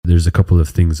there's a couple of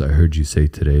things I heard you say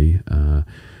today.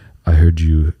 I heard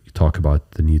you talk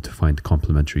about the need to find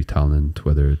complementary talent,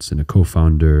 whether it's in a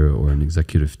co-founder or an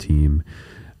executive team.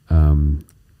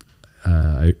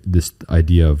 This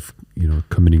idea of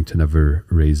committing to never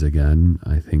raise again,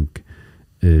 I think,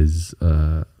 is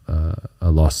a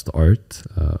lost art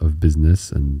of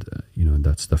business, and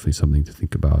that's definitely something to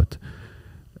think about.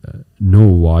 Know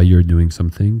why you're doing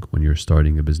something when you're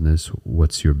starting a business.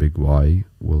 What's your big why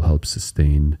will help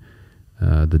sustain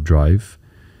the drive.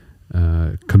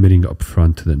 Committing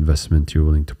upfront to the investment you're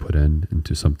willing to put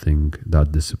into something.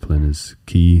 That discipline is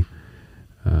key.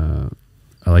 I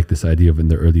like this idea of, in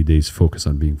the early days, focus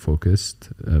on being focused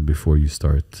before you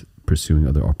start pursuing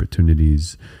other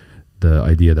opportunities. The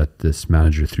idea that this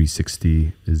manager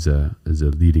 360 is a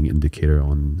leading indicator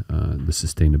on the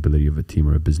sustainability of a team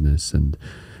or a business, and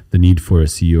the need for a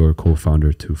CEO or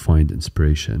co-founder to find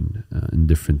inspiration in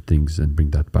different things and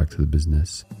bring that back to the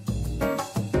business.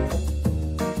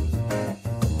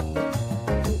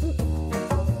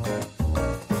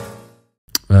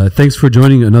 Thanks for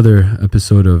joining another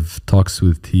episode of Talks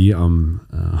with T. I'm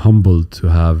humbled to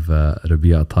have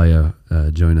Rabea Ataya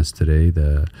join us today,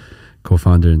 the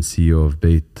co-founder and CEO of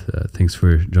Bait. Thanks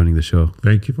for joining the show.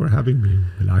 Thank you for having me.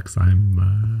 Relax.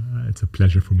 It's a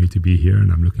pleasure for me to be here,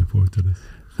 and I'm looking forward to this.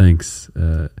 Thanks.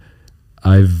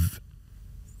 I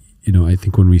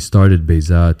think when we started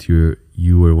Bayzat,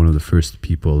 you were one of the first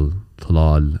people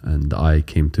Talal and I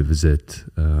came to visit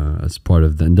as part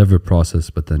of the Endeavor process,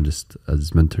 but then just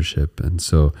as mentorship. And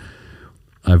so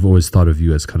I've always thought of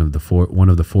you as kind of one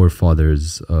of the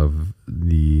forefathers of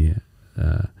the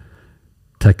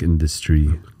tech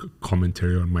industry.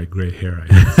 Commentary on my gray hair, I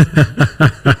guess.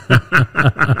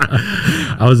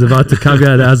 I was about to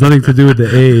caveat, it has nothing to do with the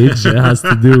age. It has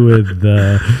to do with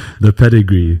the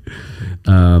pedigree.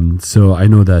 So I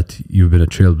know that you've been a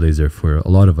trailblazer for a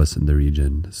lot of us in the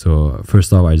region. So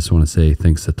first off, I just want to say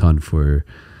thanks a ton for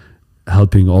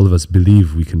helping all of us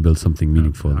believe we can build something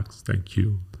meaningful. Thank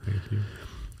you.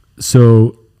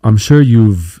 So I'm sure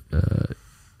you've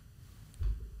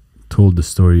told the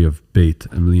story of Bait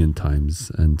a million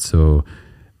times, and so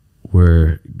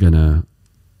we're gonna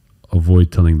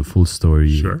avoid telling the full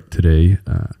story today.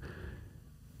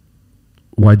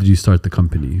 Why did you start the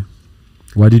company?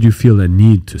 Why did you feel a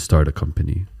need to start a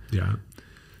company? Yeah.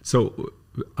 So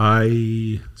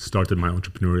I started my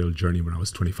entrepreneurial journey when I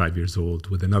was 25 years old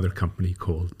with another company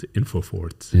called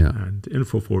Infofort. Yeah. And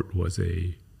Infofort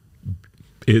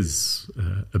is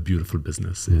a beautiful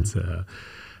business. Yeah.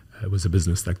 It was a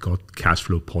business that got cash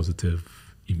flow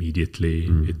positive immediately.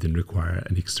 It didn't require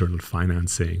any external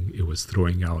financing. It was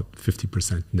throwing out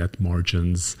 50% net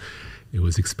margins. It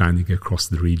was expanding across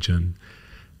the region.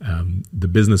 The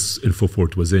business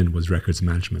Infofort was records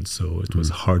management, so it was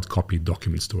hard copy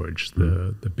document storage.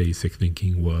 The basic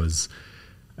thinking was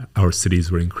our cities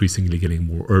were increasingly getting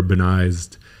more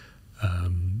urbanized.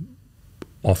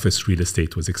 Office real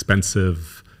estate was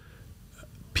expensive.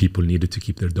 People needed to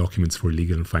keep their documents for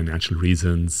legal and financial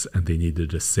reasons, and they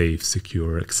needed a safe,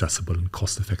 secure, accessible, and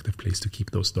cost-effective place to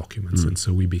keep those documents. And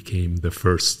so we became the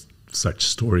first such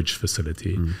storage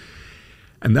facility.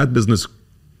 And that business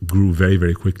grew very,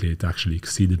 very quickly. It actually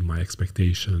exceeded my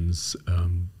expectations.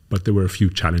 But there were a few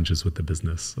challenges with the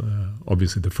business.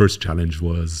 Obviously, the first challenge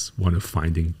was one of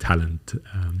finding talent.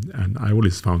 And I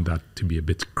always found that to be a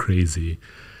bit crazy,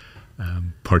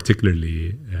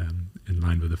 particularly in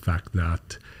line with the fact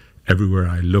that everywhere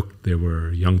I looked, there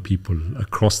were young people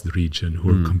across the region who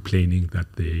were complaining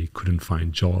that they couldn't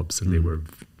find jobs. And they were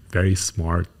very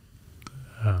smart,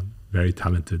 very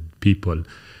talented people.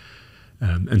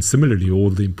 And similarly,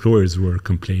 all the employers were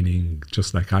complaining,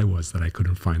 just like I was, that I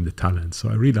couldn't find the talent. So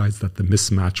I realized that the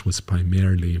mismatch was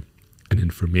primarily an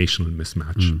informational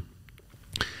mismatch.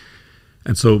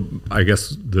 And so I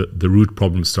guess the root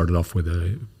problem started off with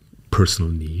a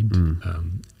personal need.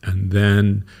 And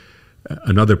then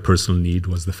another personal need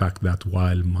was the fact that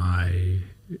while my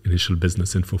initial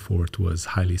business, Infofort, was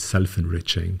highly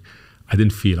self-enriching, I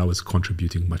didn't feel I was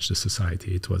contributing much to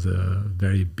society. It was a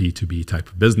very B2B type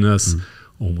of business.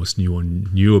 Almost no one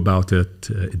knew about it.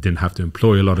 It didn't have to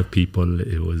employ a lot of people.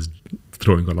 It was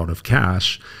throwing a lot of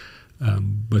cash.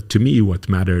 But to me, what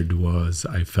mattered was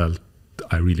I felt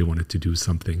I really wanted to do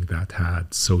something that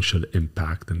had social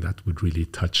impact and that would really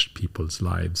touch people's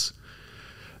lives.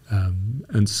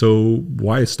 And so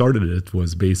why I started it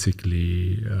was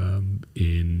basically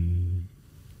in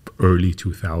early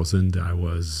 2000, I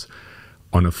was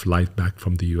on a flight back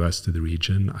from the US to the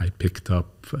region. I picked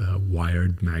up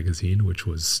Wired magazine, which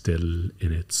was still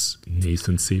in its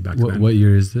nascency back then. What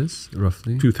year is this,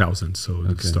 roughly? 2000, so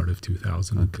the start of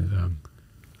 2000. Okay.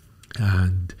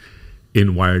 And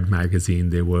in Wired magazine,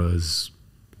 there was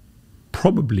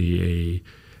probably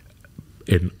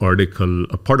an article,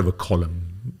 a part of a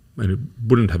column, and it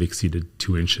wouldn't have exceeded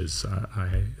 2 inches.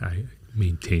 I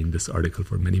maintained this article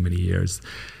for many, many years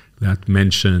that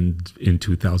mentioned in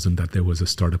 2000 that there was a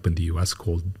startup in the US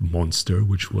called Monster,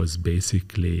 which was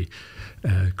basically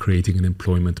creating an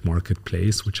employment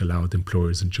marketplace which allowed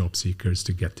employers and job seekers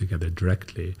to get together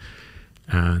directly.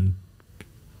 And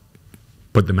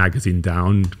put the magazine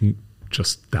down,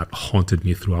 just that haunted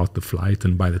me throughout the flight.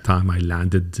 And by the time I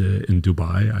landed in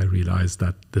Dubai, I realized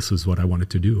that this was what I wanted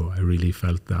to do. I really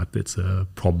felt that it's a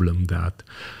problem that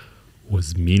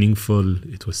was meaningful,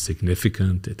 it was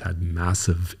significant, it had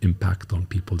massive impact on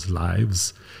people's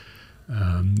lives.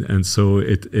 And so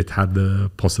it had the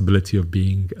possibility of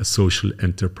being a social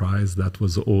enterprise that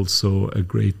was also a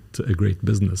great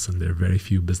business. And there are very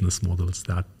few business models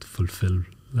that fulfill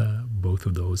both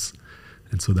of those.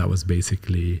 And so that was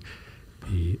basically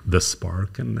the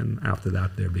spark. And then after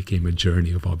that, there became a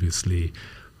journey of obviously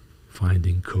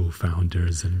finding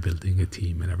co-founders and building a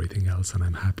team and everything else. And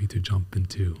I'm happy to jump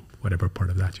into whatever part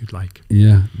of that you'd like.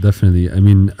 Yeah, definitely. I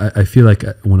mean, I feel like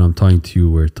when I'm talking to you,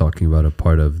 we're talking about a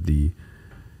part of the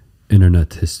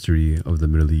internet history of the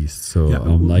Middle East. So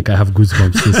like I have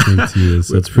goosebumps listening to you.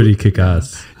 So it's pretty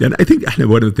kick-ass. Yeah, and I think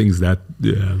one of the things that...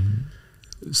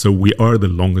 so we are the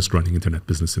longest running internet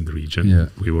business in the region. Yeah.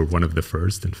 We were one of the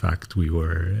first. In fact, we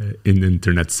were in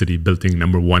Internet City building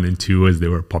number 1 and 2 as they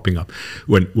were popping up.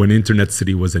 When Internet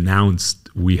City was announced,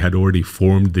 we had already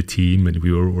formed the team and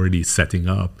we were already setting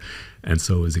up. And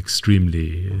so it was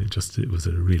it was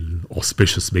a real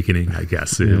auspicious beginning, I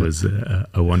guess. It was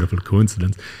a wonderful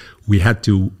coincidence. We had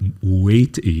to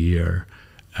wait a year.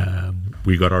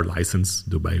 We got our license.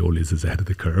 Dubai always is ahead of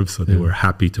the curve, so they were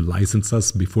happy to license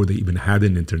us before they even had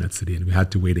an Internet City, and we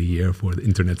had to wait a year for the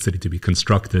Internet City to be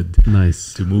constructed.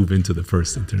 Nice. To move into the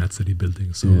first Internet City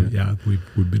building. So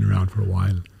we've been around for a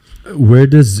while. Where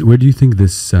do you think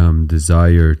this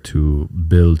desire to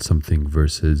build something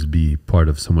versus be part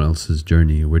of someone else's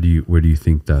journey? Where do you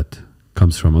think that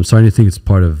comes from? I'm starting to think it's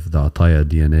part of the Ataya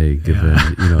DNA, given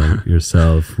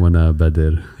yourself, Wana,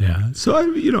 Badr. Yeah. So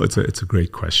it's a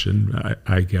great question.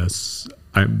 I guess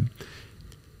I'm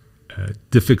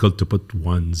difficult to put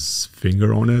one's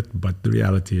finger on it, but the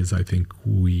reality is, I think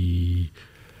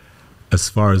as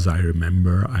far as I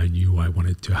remember, I knew I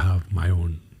wanted to have my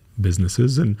own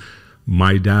businesses, and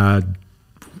my dad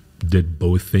did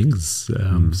both things.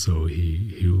 So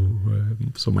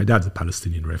my dad's a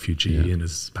Palestinian refugee, and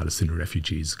as Palestinian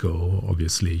refugees go,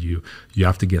 obviously you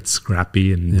have to get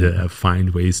scrappy and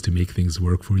find ways to make things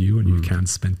work for you, and you can't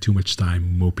spend too much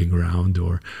time moping around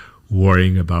or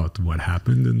worrying about what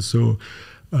happened. And so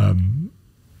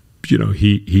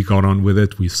he got on with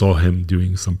it. We saw him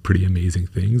doing some pretty amazing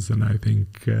things, and I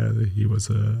think he was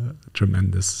a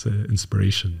tremendous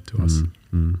inspiration to us.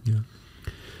 Yeah.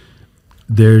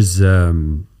 There's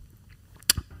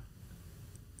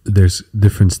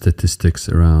different statistics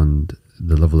around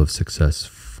the level of success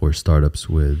for startups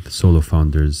with solo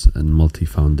founders and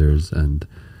multi-founders, and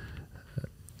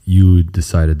you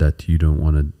decided that you don't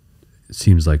want to, it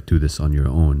seems like, do this on your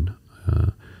own.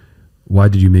 Why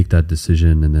did you make that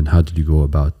decision, and then how did you go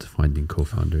about finding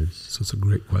co-founders? So it's a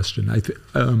great question.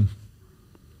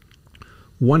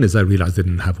 One is I realized I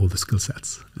didn't have all the skill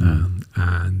sets,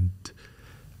 and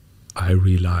I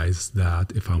realized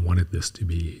that if I wanted this to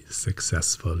be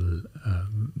successful,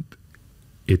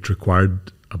 it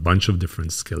required a bunch of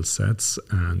different skill sets,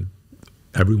 and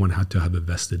everyone had to have a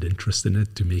vested interest in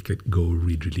it to make it go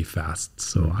really, really fast.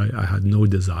 So I had no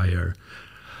desire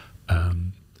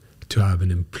to have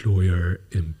an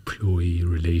employer-employee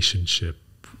relationship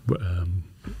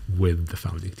with the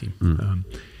founding team.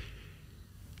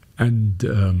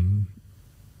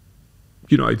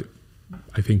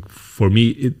 I think for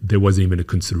me, there wasn't even a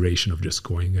consideration of just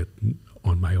going it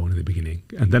on my own in the beginning.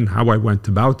 And then how I went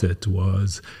about it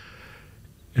was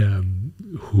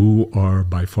who are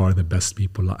by far the best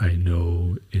people I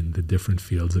know in the different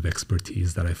fields of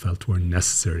expertise that I felt were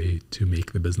necessary to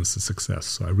make the business a success.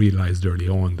 So I realized early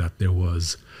on that there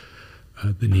was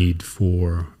the need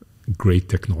for great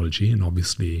technology, and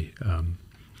obviously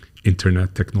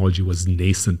internet technology was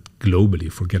nascent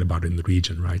globally. Forget about it in the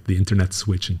region, right? The internet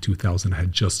switch in 2000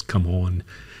 had just come on,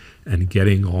 and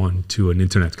getting on to an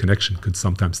internet connection could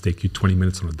sometimes take you 20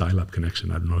 minutes on a dial-up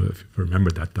connection. I don't know if you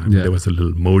remember that time. There was a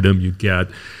little modem you'd get,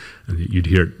 and you'd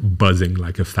hear it buzzing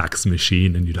like a fax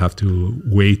machine, and you'd have to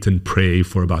wait and pray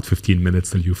for about 15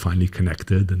 minutes till you finally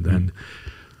connected, and then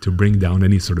to bring down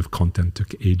any sort of content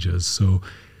took ages. So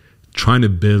trying to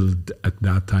build at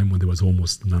that time when there was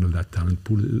almost none of that talent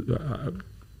pool,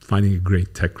 finding a great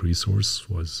tech resource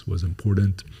was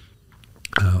important.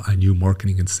 I knew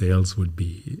marketing and sales would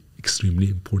be extremely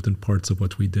important parts of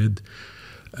what we did.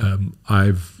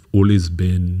 I've always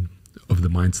been of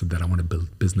the mindset that I want to build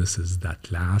businesses that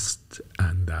last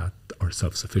and that are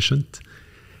self-sufficient.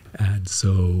 And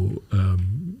so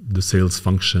the sales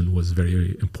function was very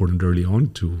important early on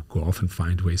to go off and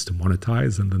find ways to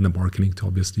monetize, and then the marketing to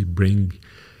obviously bring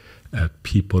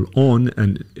people on.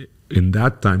 And in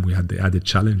that time, we had the added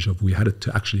challenge of we had to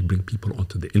actually bring people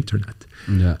onto the internet.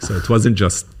 Yeah. So it wasn't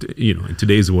just, in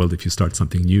today's world, if you start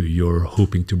something new, you're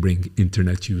hoping to bring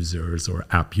internet users or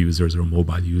app users or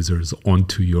mobile users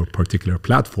onto your particular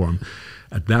platform.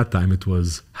 At that time, it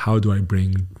was, how do I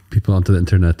bring people onto the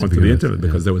internet?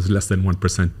 Because there was less than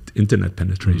 1% internet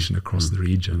penetration across the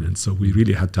region. And so we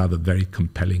really had to have a very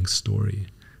compelling story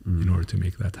in order to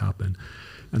make that happen.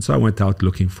 And so I went out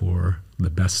looking for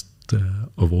the best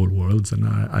of all worlds, and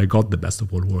I got the best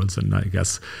of all worlds. And I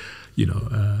guess,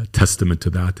 testament to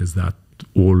that is that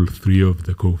all three of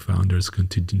the co-founders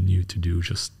continue to do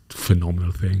just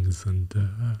phenomenal things. And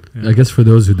I guess for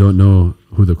those who don't know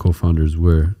who the co-founders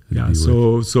were.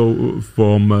 So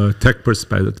from a tech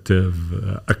perspective,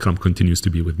 Akram continues to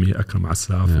be with me, Akram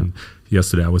Asaf. Yeah. And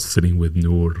yesterday I was sitting with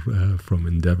Noor from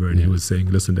Endeavor, and he was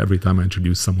saying, listen, every time I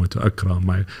introduce someone to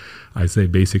Akram, I say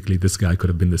basically this guy could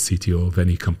have been the CTO of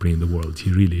any company in the the world.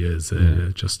 He really is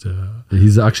just.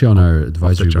 He's actually on our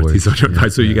advisory board. He's on our advisory,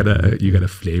 so you get a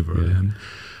flavor. Yeah.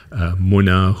 And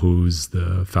Mona, who's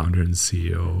the founder and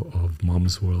CEO of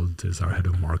Mom's World, is our head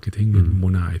of marketing. And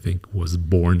Mona, I think, was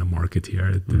born a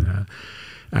marketeer.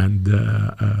 And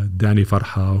Danny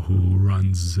Farha, who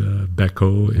runs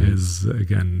Beko, is,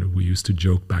 again, we used to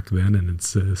joke back then, and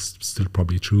it's still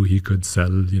probably true, he could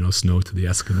sell, snow to the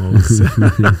Eskimos.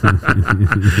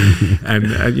 and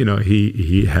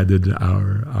he headed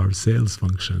our sales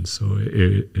function. So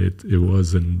it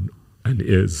was and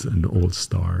is an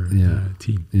all-star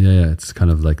team. Yeah, it's kind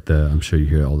of like I'm sure you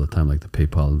hear it all the time, like the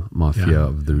PayPal mafia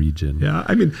of the region. Yeah,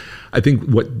 I mean, I think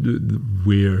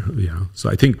so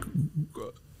I think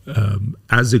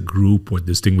as a group, what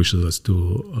distinguishes us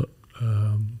to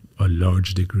a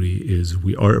large degree is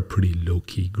we are a pretty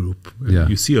low-key group. Yeah.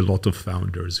 You see a lot of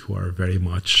founders who are very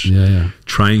much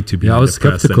trying to be. Yeah, I was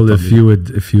skeptical if you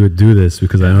would do this,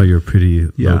 because I know you're pretty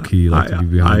low-key, like to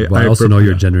be behind. But I also know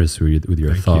you're generous with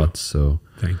your thoughts. So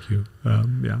thank you.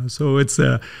 So it's.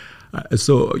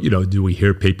 Do we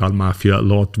hear PayPal mafia a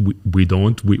lot? We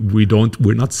don't.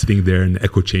 We're not sitting there in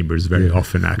echo chambers very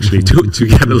often, actually, to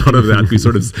get a lot of that. We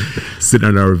sort of sit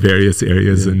in our various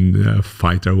areas and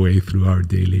fight our way through our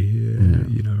daily,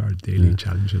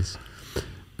 challenges.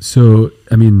 So,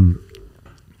 I mean,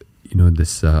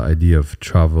 this idea of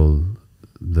travel,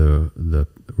 the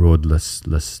road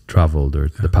less traveled, or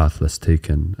the path less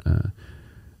taken,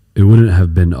 it wouldn't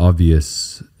have been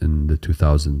obvious in the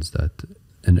 2000s that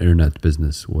an internet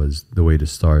business was the way to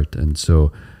start. And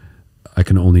so I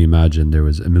can only imagine there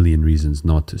was a million reasons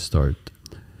not to start.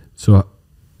 So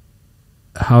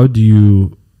how do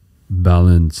you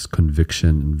balance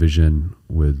conviction and vision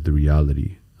with the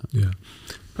reality? Yeah.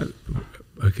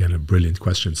 Again, a brilliant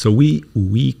question. So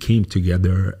we came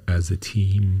together as a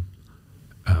team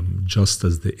just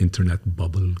as the internet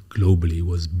bubble globally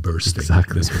was bursting.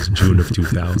 Exactly. This was June of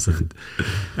 2000.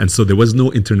 And so there was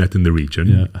no internet in the region.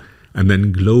 Yeah. And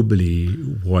then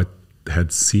globally, what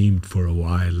had seemed for a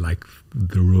while like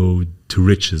the road to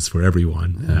riches for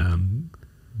everyone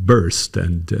burst.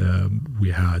 And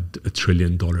we had $1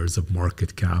 trillion of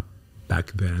market cap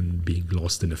back then being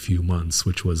lost in a few months,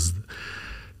 which was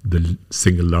the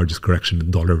single largest correction in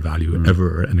dollar value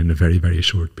ever, and in a very, very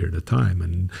short period of time.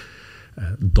 And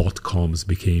dot-coms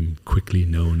became quickly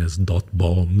known as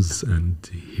dot-bombs. And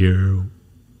here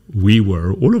we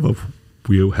were,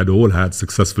 we had all had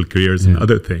successful careers in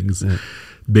other things,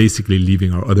 basically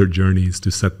leaving our other journeys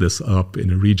to set this up in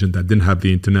a region that didn't have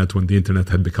the internet when the internet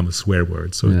had become a swear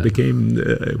word. So it became,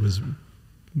 it was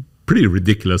pretty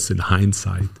ridiculous in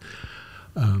hindsight.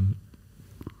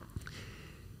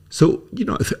 So,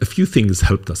 a few things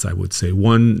helped us, I would say.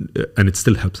 One, and it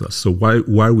still helps us. So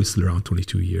why are we still around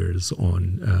 22 years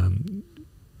on?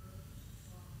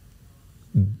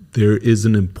 There is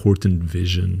an important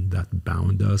vision that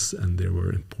bound us, and there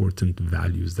were important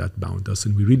values that bound us.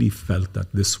 And we really felt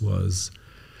that this was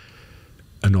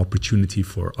an opportunity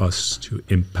for us to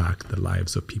impact the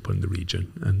lives of people in the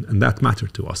region. And that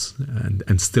mattered to us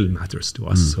and still matters to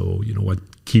us. So, what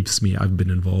keeps me, I've been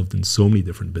involved in so many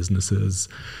different businesses.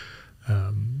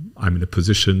 I'm in a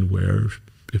position where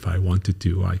if I wanted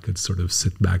to, I could sort of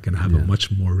sit back and have a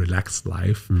much more relaxed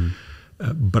life.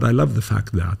 But I love the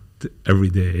fact that every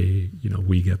day,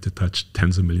 we get to touch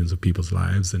tens of millions of people's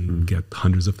lives and get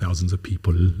hundreds of thousands of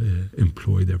people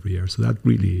employed every year. So that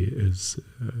really is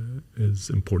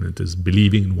important, is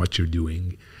believing in what you're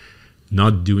doing,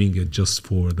 not doing it just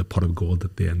for the pot of gold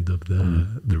at the end of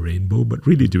the rainbow, but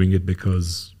really doing it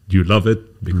because you love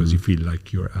it, because you feel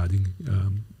like you're adding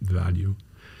value.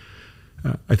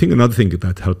 I think another thing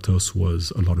that helped us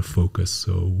was a lot of focus.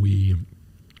 So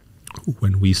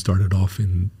when we started off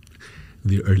in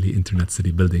the early Internet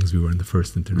City buildings, we were in the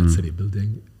first Internet City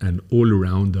building, and all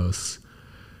around us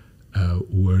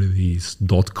were these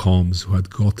 .coms who had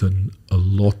gotten a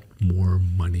lot more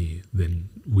money than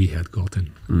we had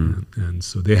gotten. And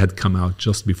so they had come out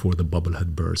just before the bubble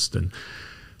had burst. And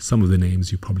some of the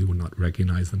names, you probably would not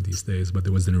recognize them these days, but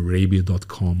there was an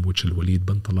Rabea.com, which Al-Walid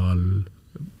bin Talal,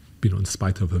 in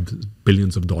spite of his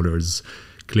billions of dollars,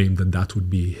 claimed that would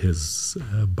be his,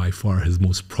 by far, his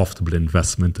most profitable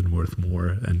investment and worth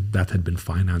more. And that had been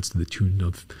financed to the tune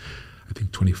of, I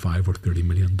think, $25 or $30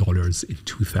 million in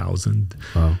 2000.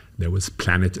 Wow. There was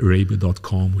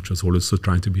PlanetArabia.com, which was also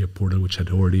trying to be a portal, which had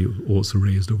already also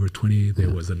raised over 20. There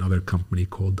was another company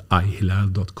called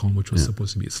iHilal.com, which was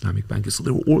supposed to be Islamic banking. So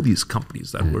there were all these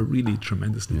companies that were really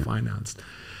tremendously financed.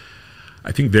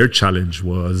 I think their challenge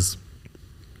was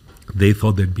they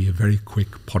thought there'd be a very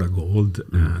quick pot of gold.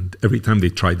 And every time they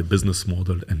tried the business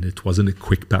model and it wasn't a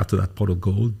quick path to that pot of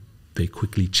gold, they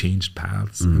quickly changed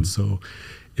paths. And so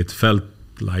it felt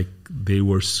like they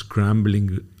were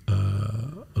scrambling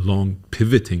along,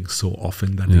 pivoting so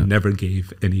often that they never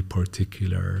gave any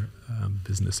particular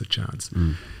business a chance.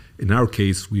 In our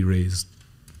case, we raised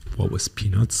what was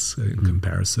peanuts in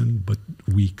comparison, but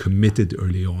we committed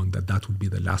early on that would be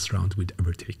the last round we'd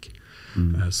ever take.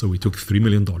 So we took $3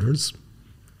 million,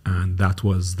 and that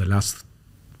was the last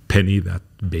penny that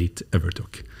Bait ever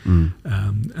took.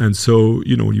 And so,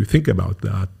 when you think about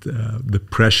that, the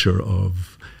pressure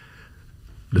of,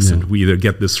 listen, we either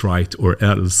get this right or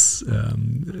else.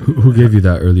 Who gave you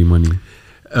that early money?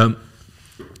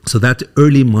 So that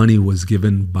early money was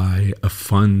given by a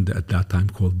fund at that time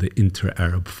called the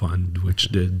Inter-Arab Fund, which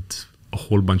did a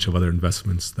whole bunch of other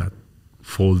investments that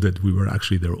folded. We were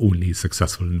actually their only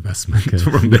successful investment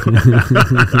from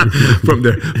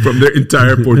their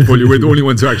entire portfolio. We're the only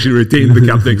ones who actually retained the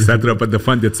capital, etc. But the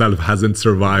fund itself hasn't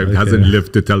survived, hasn't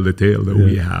lived to tell the tale that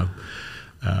we have.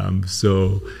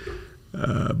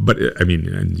 But I mean,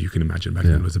 and you can imagine back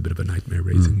then it was a bit of a nightmare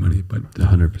raising money. But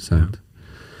 100%.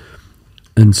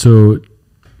 And so,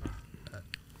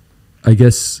 I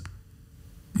guess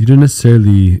you didn't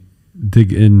necessarily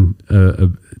dig in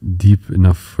deep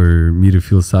enough for me to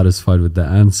feel satisfied with the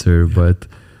answer, but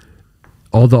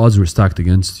all the odds were stacked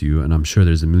against you, and I'm sure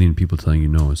there's a million people telling you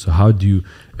no. So how do you,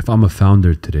 if I'm a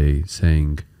founder today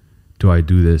saying, do I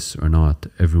do this or not?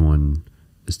 Everyone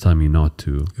is telling me not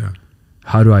to.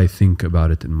 How do I think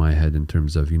about it in my head in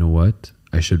terms of, what,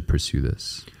 I should pursue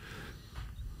this?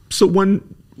 So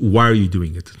why are you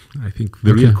doing it? I think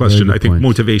the real question, I think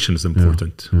motivation is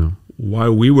important. Why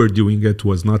we were doing it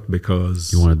was not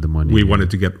because you wanted the money. We wanted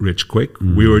to get rich quick.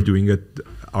 We were doing it,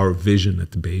 our vision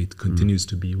at Bait continues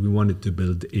to be, we wanted to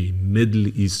build a Middle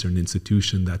Eastern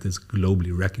institution that is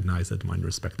globally recognized, admired, and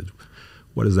respected.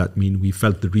 What does that mean? We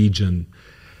felt the region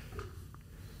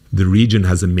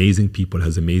has amazing people,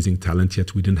 has amazing talent,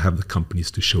 yet we didn't have the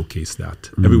companies to showcase that.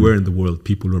 Everywhere in the world,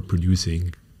 people were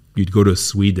producing. You'd go to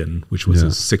Sweden, which was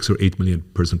a 6 or 8 million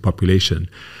person population.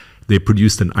 They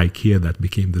produced an IKEA that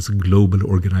became this global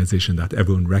organization that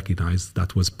everyone recognized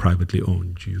that was privately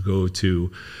owned. You go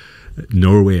to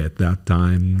Norway at that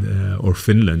time, or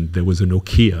Finland, there was a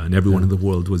Nokia, and everyone in the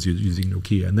world was using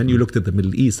Nokia. And then you looked at the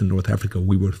Middle East and North Africa,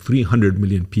 we were 300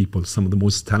 million people, some of the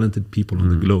most talented people on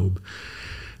the globe.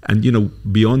 And,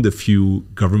 beyond a few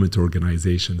government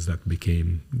organizations that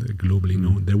became globally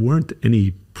known, there weren't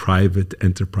any private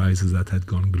enterprises that had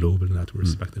gone global and that were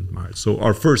respected and admired. So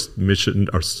our first mission,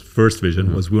 our first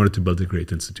vision was we wanted to build a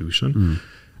great institution.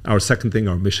 Our second thing,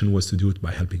 our mission was to do it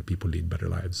by helping people lead better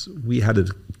lives. We had an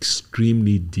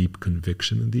extremely deep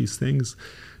conviction in these things.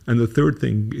 And the third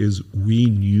thing is we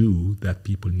knew that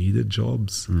people needed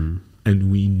jobs,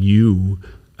 and we knew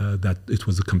that it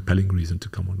was a compelling reason to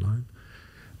come online.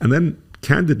 And then,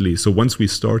 candidly, so once we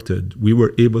started, we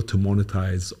were able to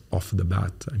monetize off the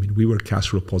bat. I mean, we were cash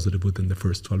flow positive within the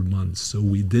first 12 months. So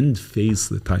we didn't face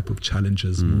the type of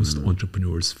challenges most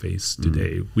entrepreneurs face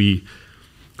today. We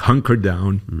hunkered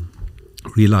down,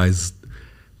 realized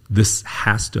this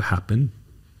has to happen.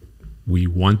 we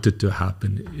want it to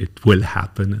happen, it will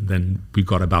happen, and then we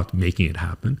got about making it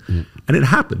happen, and it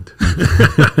happened.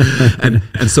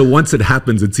 and so once it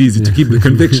happens, it's easy to keep the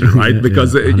conviction, right?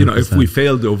 Because if we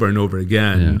failed over and over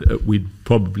again, we'd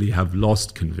probably have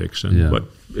lost conviction. But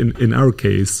in our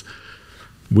case,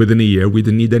 within a year, we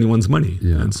didn't need anyone's money,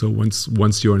 and so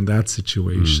once you're in that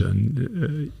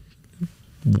situation.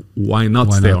 Why not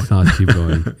keep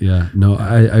going?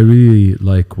 I really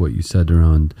like what you said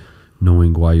around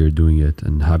knowing why you're doing it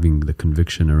and having the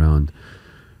conviction around,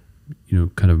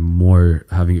 kind of more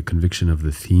having a conviction of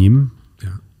the theme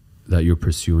that you're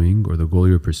pursuing or the goal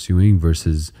you're pursuing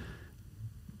versus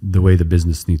the way the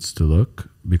business needs to look,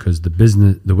 because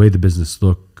the way the business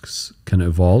looks can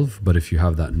evolve, but if you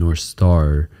have that North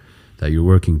Star that you're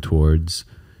working towards,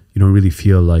 you don't really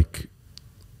feel like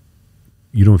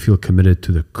you don't feel committed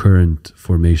to the current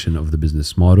formation of the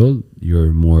business model.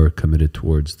 You're more committed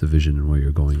towards the vision and where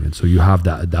you're going. And so you have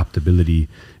that adaptability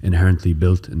inherently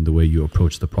built in the way you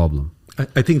approach the problem.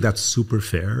 I think that's super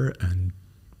fair.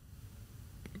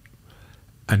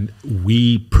 And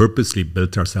we purposely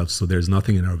built ourselves. So there's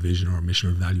nothing in our vision or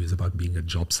mission or values about being a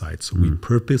job site. So we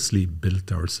purposely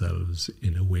built ourselves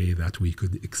in a way that we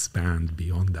could expand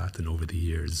beyond that. And over the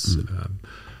years,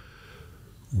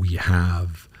 we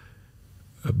have...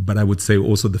 But I would say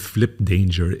also the flip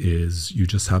danger is you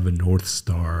just have a North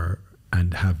Star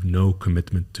and have no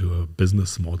commitment to a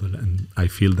business model. And I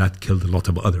feel that killed a lot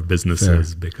of other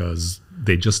businesses because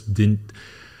they just didn't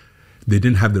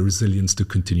have the resilience to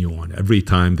continue on. Every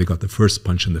time they got the first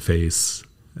punch in the face,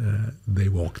 they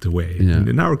walked away. Yeah. And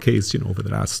in our case, over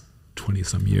the last 20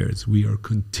 some years, we are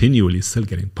continually still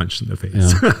getting punched in the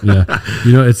face.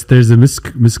 There's a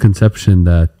misconception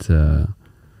that,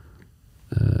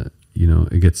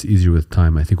 it gets easier with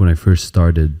time. I think when I first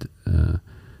started,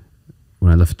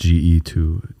 when I left GE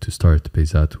to start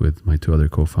Bayzat with my two other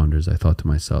co-founders, I thought to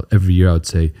myself, every year I would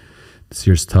say, this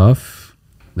year's tough,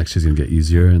 next year's going to get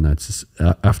easier. And that's just,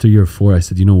 after year 4, I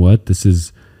said, you know what? This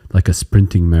is like a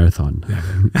sprinting marathon.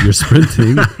 You're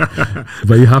sprinting,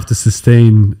 but you have to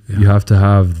sustain, you have to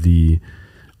have the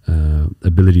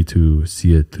ability to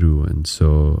see it through. And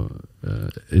so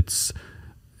it's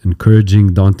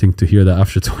encouraging, daunting to hear that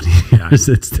after 20 years,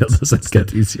 it still doesn't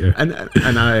get easier. And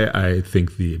I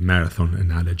think the marathon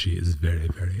analogy is very,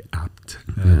 very apt.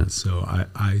 So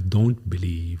I don't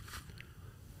believe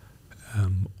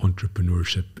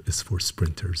entrepreneurship is for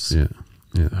sprinters.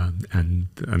 And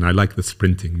I like the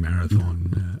sprinting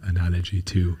marathon analogy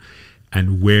too.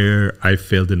 And where I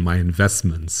failed in my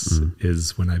investments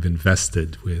is when I've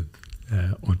invested with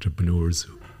entrepreneurs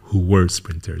who were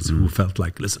sprinters, who felt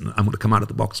like, listen, I'm going to come out of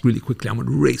the box really quickly. I'm going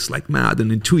to race like mad. And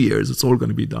in 2 years, it's all going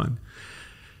to be done.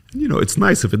 And, it's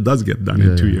nice if it does get done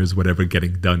in 2 years, whatever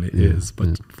getting done is.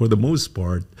 But for the most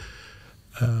part,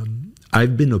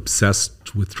 I've been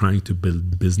obsessed with trying to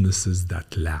build businesses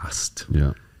that last.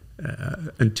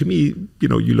 And to me,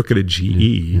 you look at a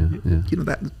GE,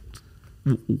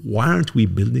 why aren't we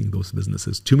building those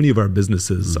businesses? Too many of our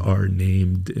businesses are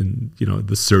named in,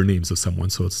 the surnames of someone.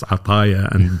 So it's Ataya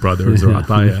and brothers or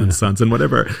Ataya and sons and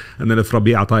whatever. And then if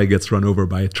Rabea Ataya gets run over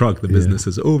by a truck, the business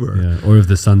is over. Or if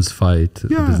the sons fight, the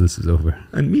business is over.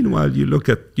 And meanwhile, you look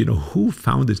at, who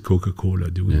founded Coca-Cola?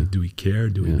 Do we care?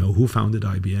 Do we know? Who founded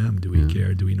IBM? Do we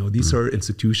care? Do we know? These are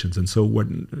institutions. And so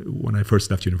when I first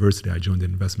left university, I joined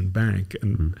an investment bank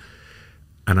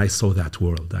and I saw that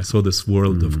world. I saw this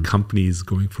world of companies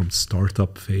going from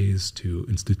startup phase to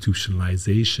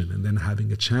institutionalization and then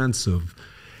having a chance of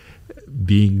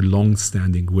being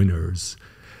long-standing winners.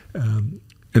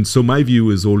 And so my view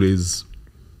is always,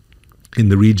 in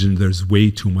the region, there's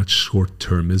way too much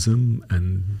short-termism,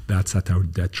 and that's at our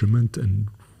detriment. And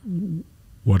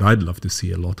what I'd love to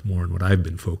see a lot more, and what I've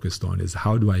been focused on, is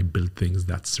how do I build things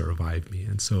that survive me?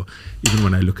 And so even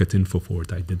when I look at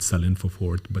Infofort, I did sell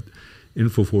Infofort, but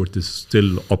Infofort is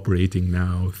still operating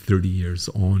now 30 years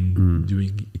on,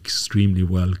 doing extremely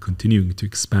well, continuing to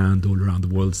expand all around the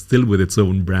world, still with its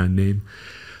own brand name.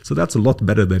 So that's a lot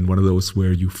better than one of those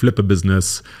where you flip a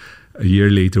business, a year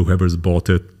later, whoever's bought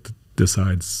it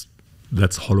decides,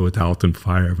 let's hollow it out and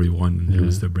fire everyone and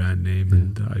lose the brand name.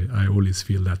 And I always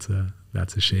feel that's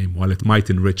a shame. While it might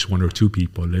enrich one or two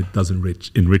people, it doesn't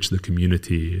enrich the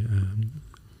community.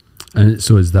 And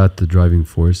so is that the driving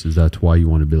force? Is that why you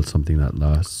want to build something that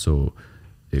lasts, so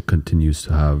it continues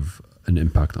to have an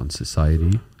impact on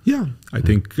society? Yeah, I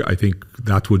think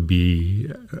that would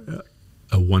be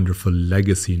a wonderful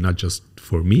legacy, not just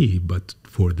for me, but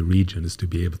for the region, is to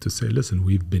be able to say, listen,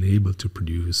 we've been able to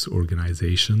produce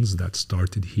organizations that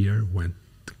started here, went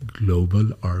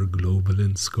global, are global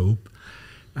in scope,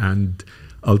 and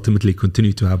ultimately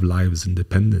continue to have lives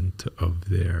independent of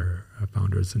their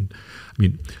founders. And I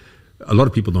mean, a lot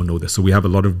of people don't know this. So we have a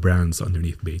lot of brands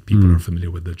underneath Bait. People are familiar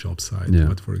with the job site. Yeah.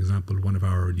 But for example, one of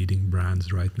our leading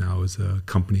brands right now is a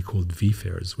company called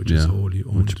VFairs, which is wholly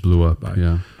owned. Which blew up,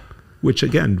 by, which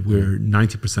again, we're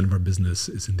 90% of our business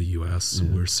is in the US.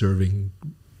 We're serving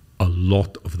a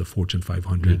lot of the Fortune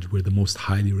 500. We're the most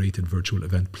highly rated virtual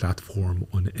event platform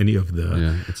on any of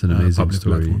the it's an amazing public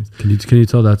story. platforms. Can you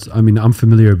tell that? I mean, I'm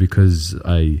familiar because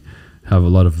I have a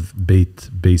lot of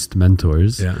Bait-based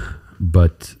mentors. Yeah.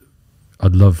 But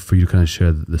I'd love for you to kind of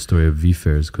share the story of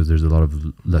VFairs, because there's a lot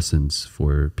of lessons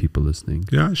for people listening.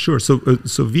 Yeah, sure. So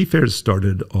VFairs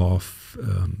started off.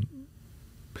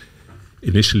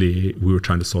 Initially, we were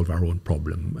trying to solve our own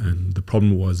problem. And the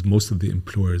problem was most of the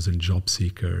employers and job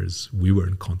seekers we were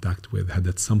in contact with had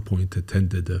at some point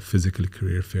attended a physical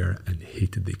career fair and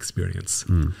hated the experience.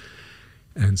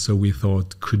 And so we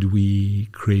thought, could we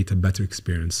create a better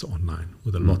experience online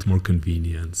with a lot more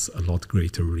convenience, a lot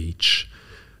greater reach,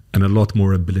 and a lot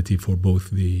more ability for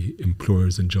both the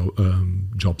employers and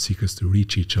job seekers to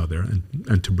reach each other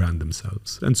and to brand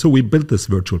themselves. And so we built this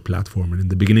virtual platform. And in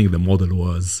the beginning, the model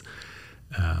was...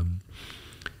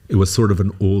 it was sort of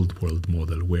an old world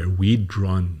model where we'd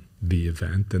run the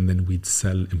event and then we'd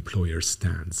sell employer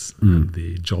stands and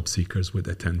the job seekers would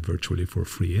attend virtually for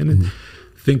free. And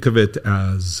think of it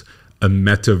as a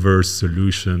metaverse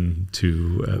solution to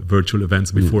virtual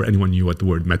events before anyone knew what the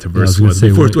word metaverse was.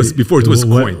 Before it was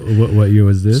coined. What year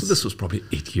was this? So this was probably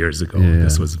 8 years ago.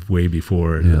 This was way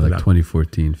before. Like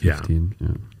 2014, 15.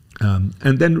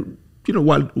 And then, you know,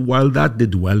 while that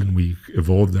did well and we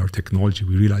evolved our technology,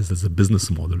 we realized as a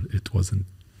business model, it wasn't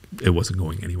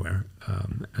going anywhere.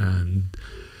 And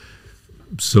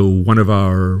so one of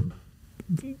our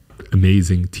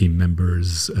amazing team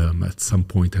members at some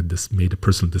point had made a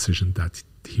personal decision that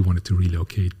he wanted to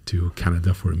relocate to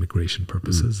Canada for immigration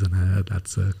purposes. And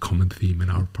that's a common theme in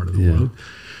our part of the world.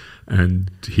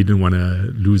 And he didn't want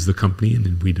to lose the company,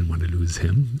 and we didn't want to lose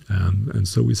him. And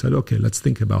so we said, okay, let's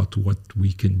think about what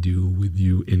we can do with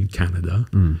you in Canada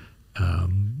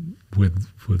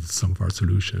with some of our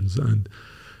solutions. And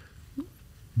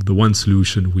the one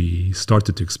solution we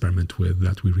started to experiment with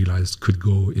that we realized could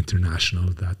go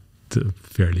international that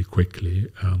fairly quickly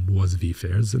was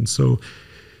VFairs. And so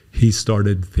he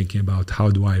started thinking about how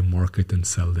do I market and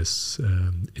sell this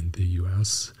in the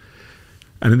US.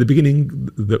 And in the beginning,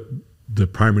 the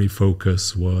primary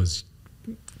focus was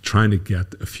trying to get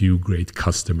a few great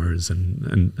customers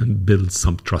and build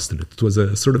some trust in it. It was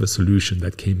a sort of a solution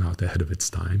that came out ahead of its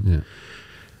time.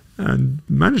 And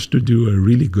managed to do a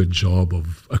really good job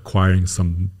of acquiring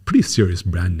some pretty serious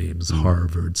brand names,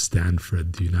 Harvard,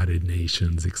 Stanford, the United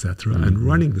Nations, etc., and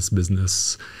running this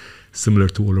business similar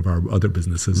to all of our other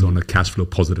businesses on a cash flow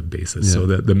positive basis. So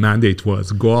the mandate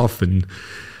was go off and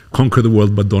conquer the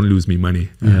world, but don't lose me money.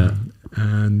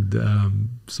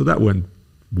 So that went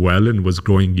well and was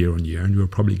growing year on year. And we were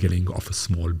probably getting off a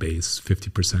small base,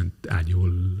 50%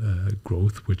 annual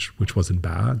growth, which wasn't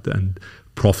bad, and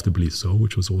profitably so,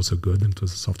 which was also good. And it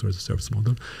was a software as a service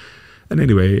model. And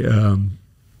anyway,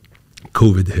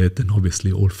 COVID hit, and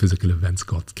obviously all physical events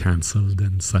got canceled.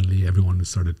 And suddenly everyone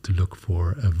started to look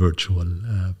for a virtual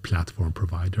platform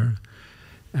provider.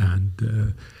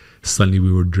 And suddenly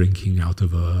we were drinking out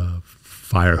of a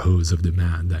fire hose of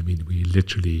demand. I mean, we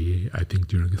literally, I think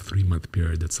during a 3-month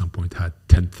period at some point had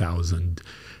 10,000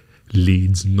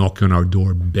 leads knocking on our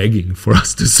door begging for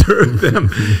us to serve them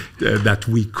that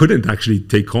we couldn't actually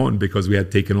take on because we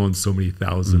had taken on so many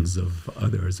thousands of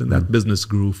others. And that business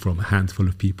grew from a handful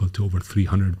of people to over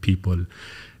 300 people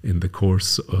in the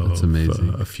course of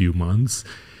a few months.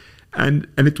 And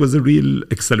it was a real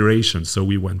acceleration. So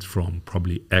we went from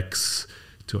probably X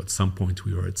to at some point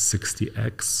we were at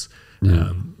 60X.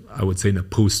 I would say in a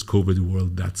post-COVID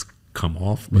world that's come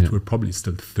off, but we're probably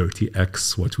still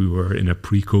 30X what we were in a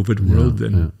pre-COVID world.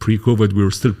 And pre-COVID we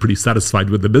were still pretty satisfied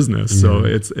with the business. So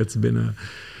it's been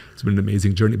an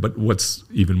amazing journey. But what's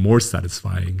even more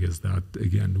satisfying is that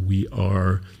again we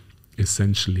are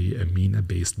essentially a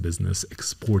MENA-based business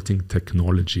exporting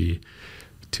technology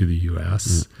to the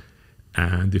US.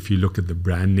 And if you look at the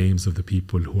brand names of the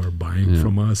people who are buying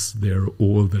from us, they're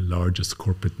all the largest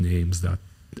corporate names that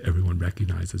everyone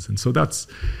recognizes. And so that's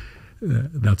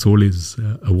always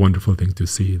a wonderful thing to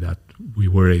see, that we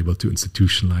were able to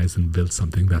institutionalize and build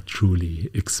something that truly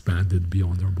expanded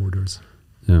beyond our borders.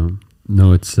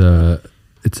 No, it's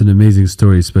an amazing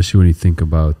story, especially when you think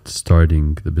about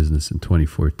starting the business in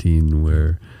 2014,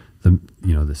 where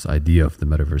this idea of the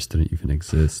metaverse didn't even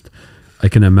exist. I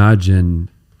can imagine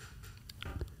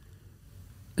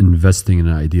investing in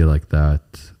an idea like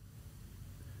that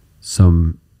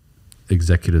some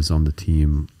executives on the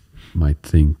team might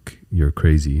think you're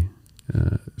crazy.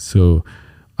 So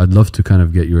I'd love to kind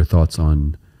of get your thoughts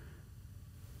on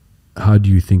how do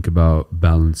you think about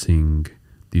balancing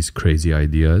these crazy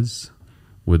ideas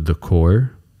with the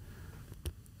core?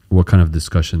 What kind of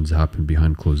discussions happen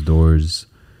behind closed doors?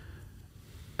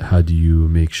 How do you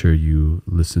make sure you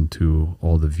listen to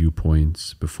all the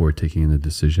viewpoints before taking a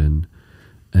decision?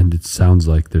 And it sounds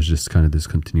like there's just kind of this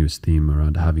continuous theme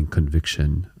around having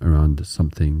conviction around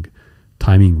something.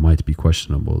 Timing might be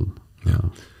questionable. Yeah.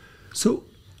 So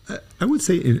I would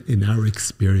say in our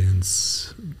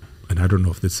experience, and I don't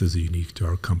know if this is unique to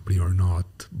our company or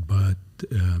not, but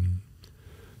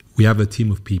we have a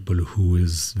team of people who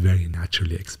is very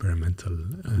naturally experimental.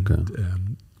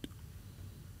 And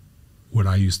what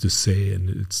I used to say, and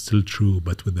it's still true,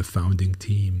 but with the founding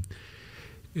team,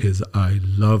 is I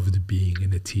loved being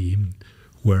in a team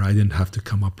where I didn't have to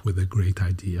come up with a great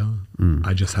idea.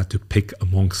 I just had to pick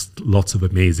amongst lots of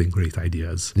amazing great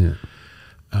ideas. Yeah.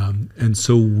 And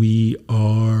so we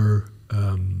are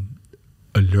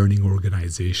a learning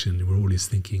organization. We're always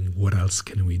thinking, what else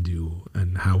can we do?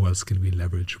 And how else can we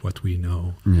leverage what we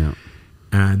know? Yeah.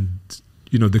 And,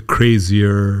 the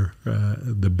crazier,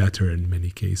 the better in many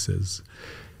cases.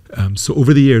 So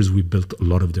over the years, we built a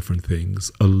lot of different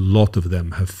things. A lot of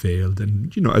them have failed.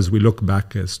 And, as we look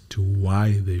back as to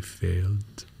why they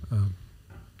failed,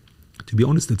 to be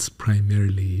honest, it's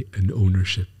primarily an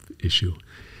ownership issue.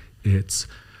 It's,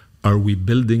 are we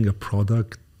building a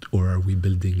product or are we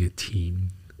building a team?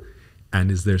 And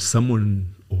is there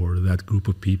someone or that group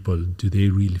of people, do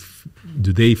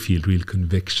they feel real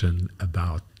conviction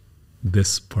about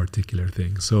this particular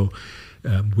thing? So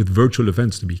with virtual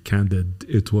events, to be candid,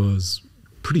 it was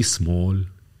pretty small.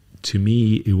 To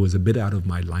me, it was a bit out of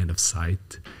my line of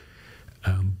sight.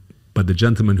 But the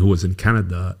gentleman who was in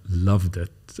Canada loved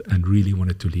it and really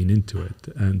wanted to lean into it.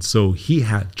 And so he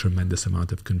had tremendous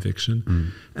amount of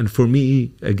conviction. And for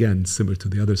me, again, similar to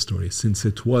the other story, since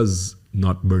it was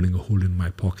not burning a hole in my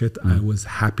pocket, I was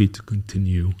happy to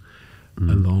continue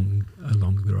along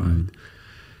the ride.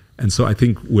 And so I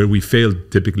think where we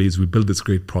failed typically is we build this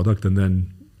great product and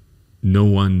then no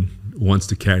one wants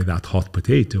to carry that hot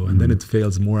potato. And then it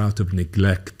fails more out of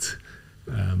neglect.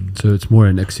 So it's more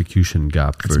an execution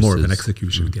gap. It's more of an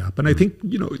execution gap. And I think,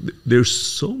 there's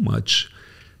so much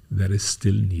that is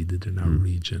still needed in our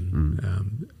region.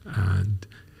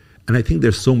 And I think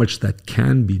there's so much that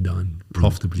can be done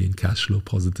profitably and cash flow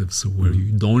positive. So where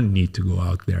you don't need to go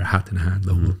out there hat in hand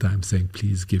the whole time saying,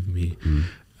 please give me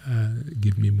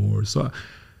more. So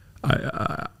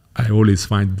I always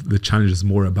find the challenge is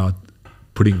more about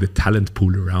putting the talent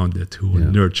pool around it who will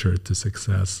nurture it to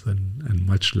success and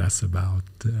much less about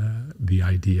the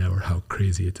idea or how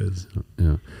crazy it is.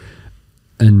 Yeah.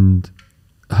 And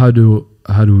how do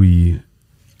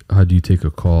you take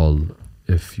a call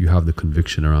if you have the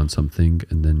conviction around something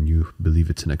and then you believe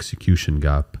it's an execution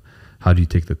gap? How do you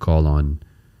take the call on,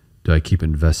 do I keep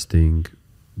investing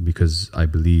because I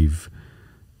believe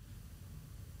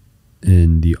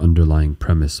in the underlying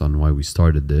premise on why we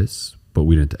started this, but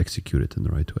we didn't execute it in the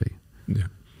right way? Yeah.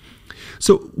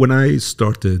 So when I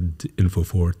started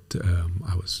Infofort,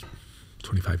 I was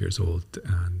 25 years old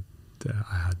and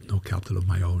I had no capital of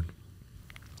my own.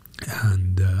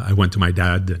 And I went to my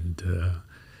dad and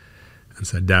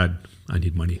said, Dad, I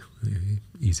need money.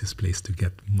 Easiest place to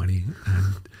get money.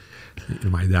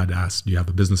 And my dad asked, do you have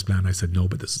a business plan? I said, no,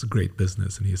 but this is a great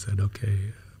business. And he said,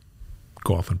 okay,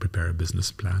 go off and prepare a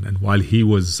business plan. And while I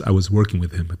was working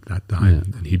with him at that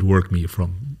time, and he'd work me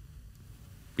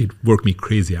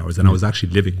crazy hours, and I was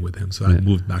actually living with him. So I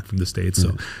moved back from the States.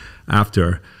 So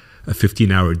after a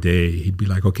 15-hour day, he'd be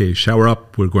like, okay, shower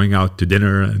up, we're going out to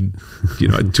dinner. And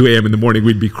at 2 a.m. in the morning,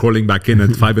 we'd be crawling back in.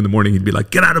 At 5 in the morning, he'd be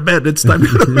like, get out of bed, it's time.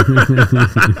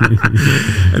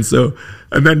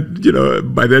 And then,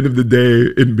 by the end of the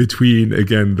day, in between,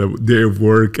 again, the day of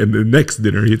work and the next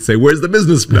dinner, he'd say, where's the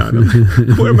business plan?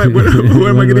 Where am I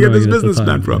going to get this business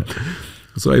plan from?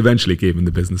 So I eventually gave him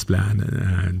the business plan,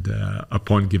 and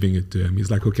upon giving it to him,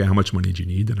 he's like, okay, how much money do you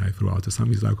need? And I threw out a sum.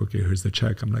 He's like, okay, here's the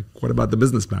check. I'm like, what about the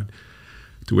business plan?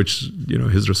 To which,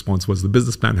 his response was, the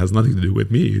business plan has nothing to do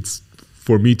with me. It's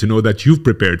for me to know that you've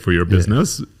prepared for your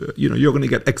business. You're going to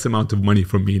get X amount of money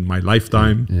from me in my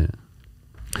lifetime. Yeah.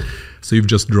 So you've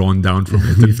just drawn down from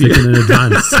it. You've taken an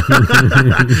advance.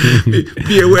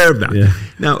 be aware of that. Yeah.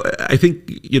 Now, I think,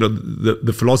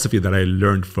 the philosophy that I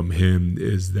learned from him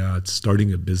is that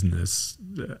starting a business,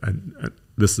 and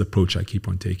this approach I keep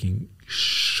on taking,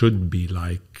 should be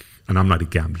like and I'm not a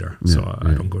gambler, so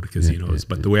I don't go to casinos,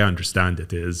 but the way I understand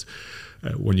it is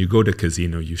when you go to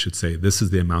casino, you should say, this is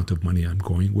the amount of money I'm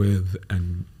going with,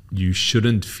 and you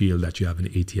shouldn't feel that you have an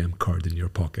ATM card in your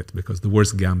pocket, because the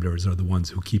worst gamblers are the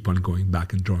ones who keep on going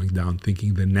back and drawing down,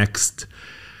 thinking the next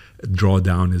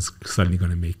drawdown is suddenly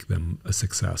going to make them a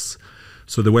success.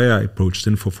 So the way I approached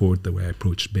InfoFort, the way I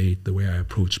approached Bait, the way I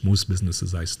approach most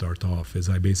businesses I start off is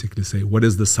I basically say, what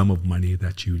is the sum of money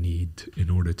that you need in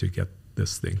order to get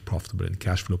this thing profitable and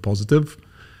cash flow positive?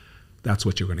 That's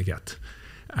what you're going to get.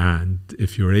 And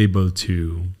if you're able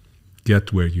to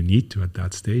get where you need to at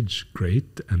that stage,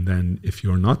 great. And then if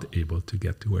you're not able to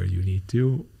get to where you need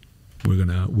to, we're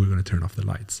gonna turn off the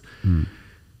lights.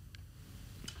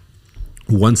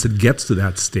 Once it gets to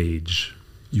that stage,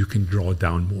 you can draw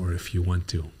down more if you want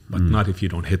to, but not if you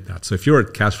don't hit that. So if you're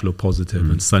at cash flow positive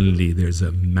and suddenly there's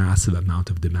a massive amount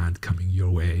of demand coming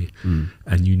your way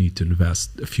and you need to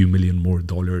invest a few million more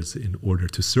dollars in order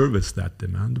to service that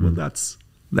demand, well, that's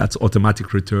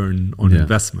automatic return on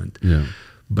investment. Yeah.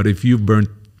 But if you've burnt,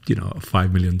 a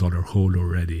 $5 million hole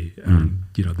already, and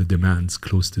the demand's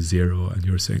close to zero, and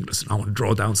you're saying, listen, I want to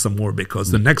draw down some more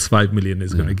because the next 5 million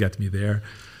is going to get me there.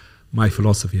 My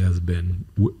philosophy has been,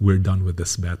 we're done with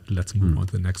this bet. Let's move on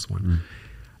to the next one.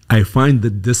 I find the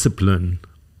discipline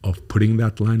of putting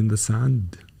that line in the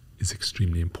sand is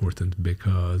extremely important,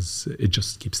 because it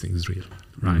just keeps things real,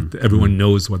 right? Everyone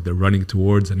knows what they're running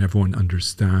towards, and everyone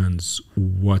understands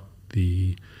what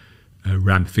the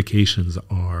ramifications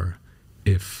are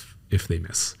if they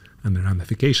miss. And the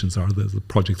ramifications are the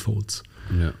project folds.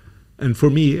 Yeah. And for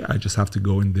me, I just have to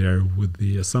go in there with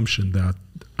the assumption that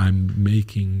I'm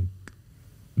making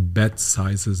bet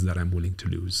sizes that I'm willing to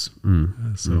lose.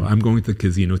 So I'm going to the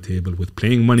casino table with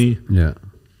playing money. Yeah.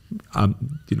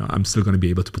 I'm still going to be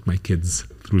able to put my kids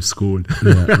through school.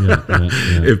 Yeah.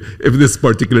 If this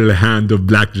particular hand of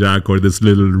blackjack or this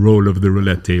little roll of the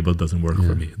roulette table doesn't work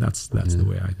for me, that's the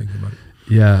way I think about it.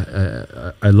 Yeah,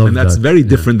 I love that. And that's very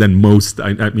different than most.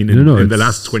 I mean, in the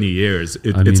last 20 years,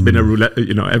 it's been a roulette.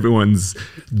 Everyone's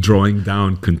drawing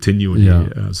down continually.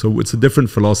 Yeah. So it's a different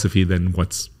philosophy than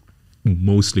what's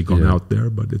mostly gone out there,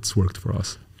 but it's worked for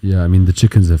us. Yeah, I mean, the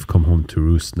chickens have come home to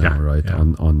roost now, right?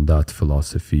 Yeah. On that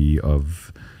philosophy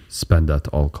of spend at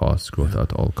all costs, growth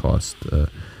at all costs.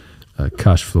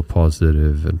 Cash flow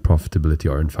positive and profitability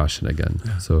are in fashion again.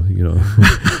 Yeah. So,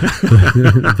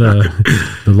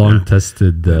 the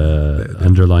long-tested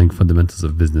underlying fundamentals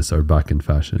of business are back in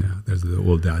fashion. Yeah, there's the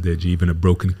old adage, even a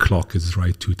broken clock is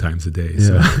right 2 times a day.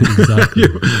 Yeah, so exactly.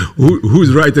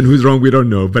 Who's right and who's wrong, we don't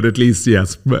know. But at least,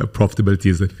 yes, profitability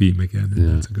is a theme again.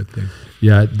 And that's a good thing.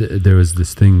 Yeah, there was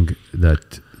this thing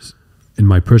that in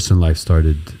my personal life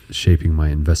started shaping my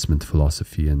investment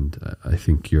philosophy, and I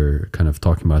think you're kind of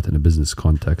talking about it in a business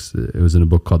context. It was in a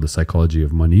book called The Psychology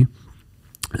of Money,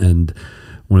 and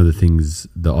one of the things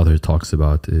the author talks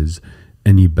about is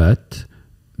any bet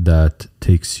that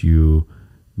takes you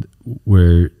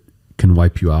where can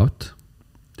wipe you out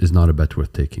is not a bet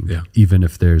worth taking. Yeah. Even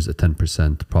if there's a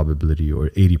 10% probability or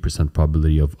 80%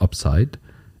 probability of upside,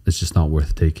 it's just not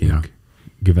worth taking. Yeah.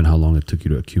 Given how long it took you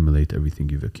to accumulate everything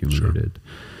you've accumulated.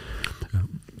 Sure. Yeah.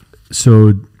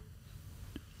 So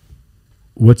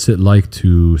what's it like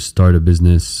to start a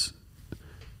business?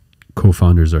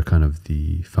 Co-founders are kind of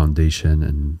the foundation,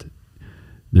 and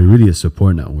they're really a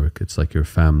support network. It's like your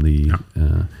family.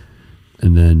 Yeah.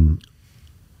 And then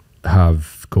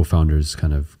have co-founders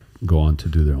kind of go on to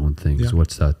do their own things. Yeah.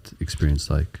 What's that experience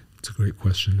like? It's a great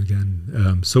question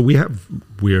again. So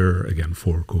we're again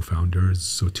 4 co-founders.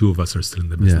 So 2 of us are still in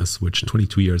the business, which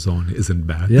 22 years on isn't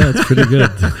bad. Yeah, it's pretty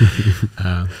good.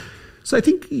 So I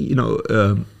think,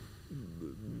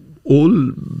 all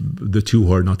the 2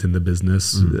 who are not in the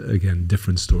business, again,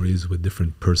 different stories with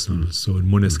different personals. So in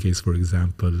Muna's case, for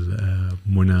example,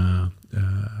 Muna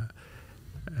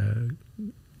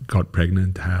got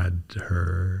pregnant, had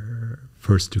her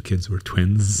first 2 kids were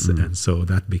twins, and so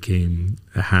that became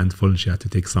a handful. She had to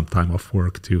take some time off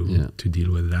work to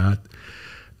deal with that.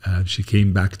 She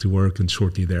came back to work, and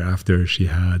shortly thereafter she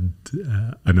had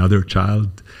another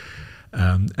child.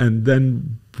 And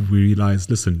then we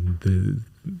realized, listen,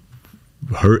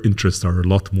 her interests are a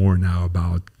lot more now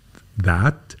about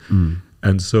that.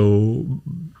 And so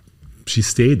she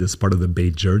stayed as part of the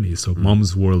Bait journey. So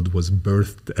Mom's World was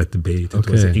birthed at the Bait. It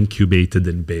was incubated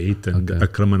in Bait. And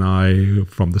Akram and I,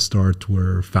 from the start,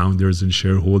 were founders and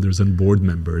shareholders and board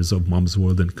members of Mom's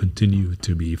World, and continue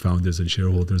to be founders and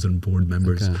shareholders and board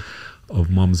members of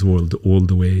Mom's World all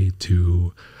the way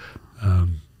to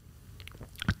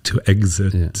to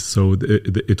exit. Yeah. So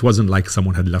it wasn't like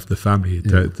someone had left the family.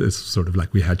 It's sort of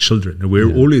like we had children. And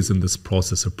we're always in this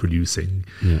process of producing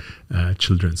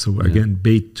children. So again,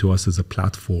 Bait to us is a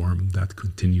platform that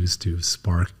continues to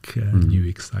spark new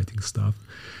exciting stuff.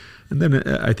 And then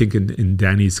I think in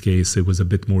Danny's case, it was a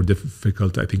bit more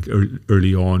difficult. I think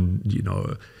early on,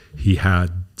 he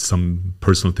had some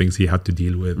personal things he had to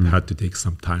deal with, had to take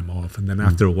some time off. And then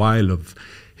after a while of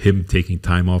him taking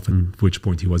time off, at which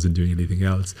point he wasn't doing anything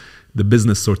else, the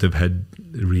business sort of had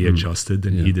readjusted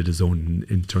and he did his own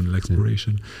internal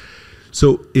exploration.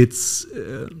 So it's,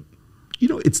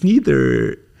 it's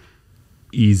neither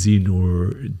easy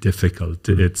nor difficult.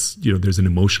 It's, there's an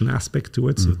emotional aspect to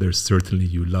it. So there's certainly,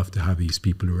 you love to have these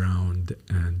people around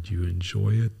and you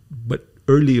enjoy it. But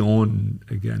early on,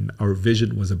 again, our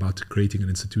vision was about creating an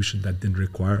institution that didn't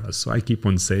require us. So I keep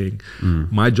on saying,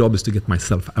 my job is to get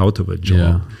myself out of a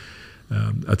job.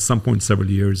 At some point several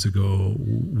years ago,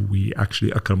 we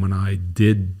actually, Akram and I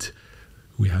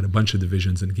we had a bunch of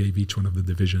divisions and gave each one of the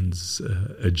divisions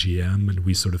a GM, and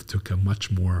we sort of took a much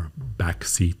more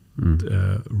backseat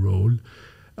role.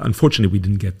 Unfortunately, we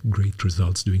didn't get great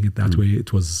results doing it that way.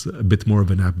 It was a bit more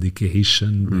of an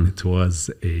abdication than it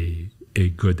was a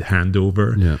good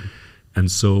handover. And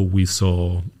so we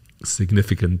saw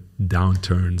significant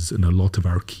downturns in a lot of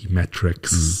our key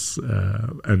metrics.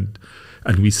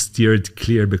 And we steered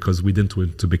clear because we didn't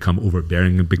want to become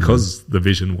overbearing, and because the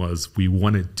vision was we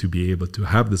wanted to be able to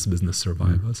have this business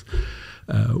survive us.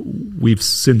 We've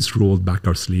since rolled back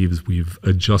our sleeves. We've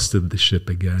adjusted the ship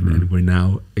again, and we're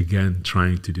now again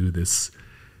trying to do this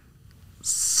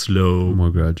slow,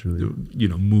 more gradually,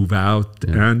 move out,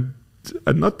 and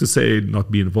not to say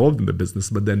not be involved in the business,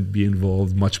 but then be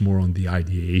involved much more on the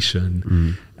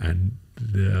ideation and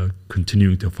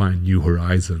continuing to find new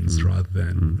horizons rather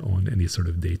than on any sort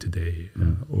of day-to-day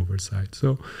oversight.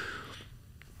 So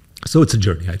it's a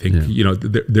journey, I think.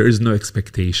 There is no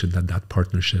expectation that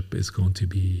partnership is going to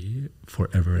be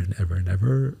forever and ever and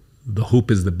ever. The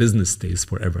hope is the business stays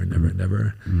forever and ever and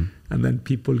ever. And then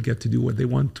people get to do what they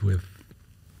want with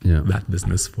that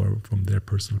business from their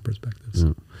personal perspectives.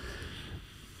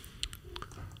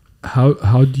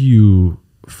 How do you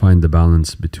find the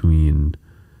balance between...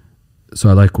 So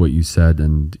I like what you said,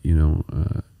 and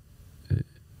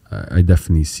I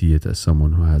definitely see it as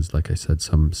someone who has, like I said,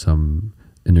 some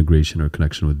integration or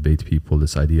connection with Bait people.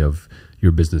 This idea of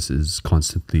your business is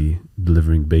constantly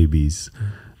delivering babies.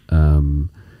 How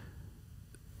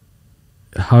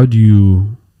do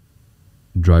you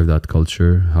drive that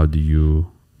culture? How do you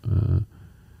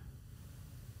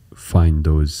find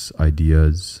those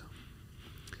ideas?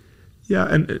 Yeah,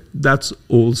 and that's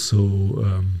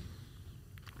also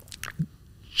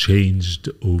changed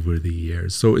over the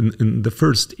years. So in the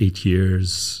first 8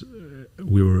 years,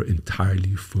 we were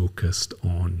entirely focused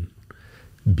on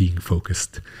being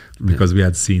focused because we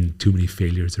had seen too many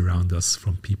failures around us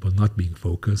from people not being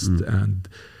focused. And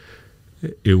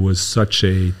it was such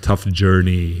a tough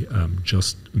journey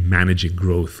just managing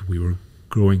growth. We were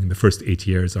growing in the first 8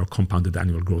 years. Our compounded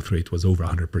annual growth rate was over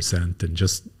 100%, and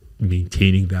just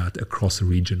maintaining that across a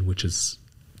region, which is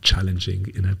challenging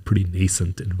in a pretty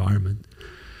nascent environment.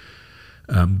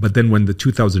 But then when the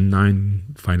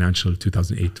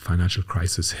 2008 financial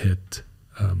crisis hit,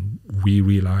 we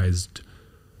realized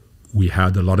we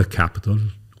had a lot of capital,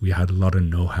 we had a lot of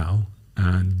know-how,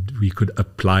 and we could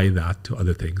apply that to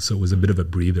other things. So it was a bit of a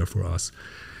breather for us.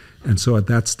 And so at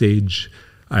that stage,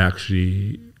 I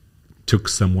actually took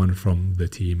someone from the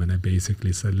team and I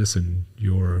basically said, listen,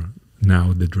 you're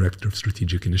now the director of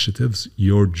strategic initiatives.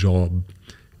 Your job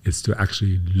is to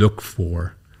actually look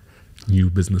for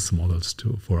new business models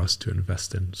for us to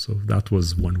invest in. So that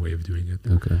was one way of doing it.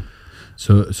 Okay.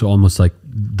 So almost like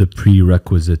the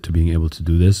prerequisite to being able to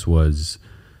do this was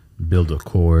build a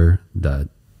core that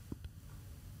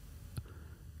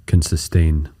can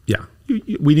sustain. Yeah.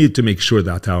 We needed to make sure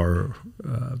that our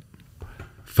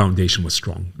foundation was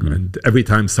strong. And every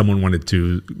time someone wanted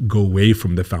to go away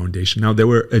from the foundation, now there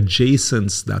were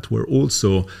adjacents that were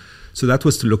also, so that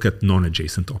was to look at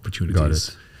non-adjacent opportunities. Got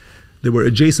it. There were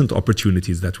adjacent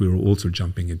opportunities that we were also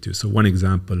jumping into. So one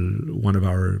example, one of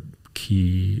our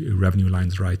key revenue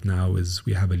lines right now is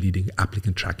we have a leading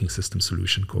applicant tracking system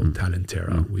solution called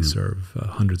Talentera. We serve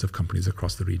hundreds of companies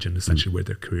across the region, essentially we're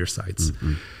their career sites.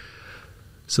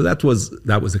 So that was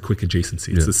a quick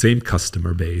adjacency. It's the same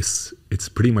customer base. It's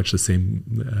pretty much the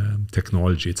same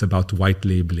technology. It's about white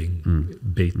labeling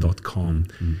Bait.com.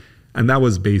 And that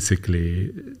was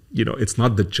basically, it's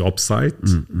not the job site.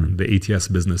 The ATS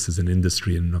business is an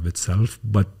industry in and of itself,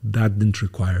 but that didn't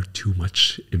require too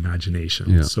much imagination.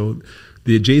 Yeah. So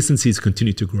the adjacencies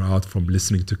continue to grow out from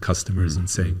listening to customers and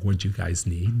saying, what do you guys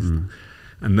need?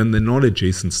 And then the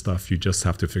non-adjacent stuff, you just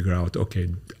have to figure out, okay,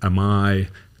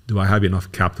 do I have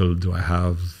enough capital? Do I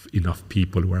have enough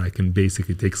people where I can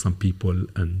basically take some people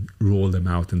and roll them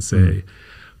out and say,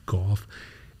 go off?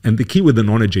 And the key with the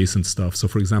non-adjacent stuff, so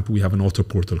for example, we have an auto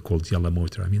portal called Yalla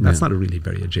Motor. I mean, that's not really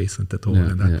very adjacent at all,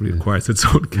 and that requires its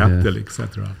own capital,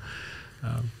 etc.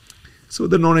 So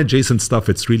the non-adjacent stuff,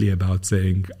 it's really about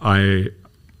saying, I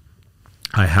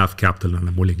have capital and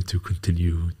I'm willing to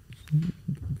continue,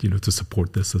 to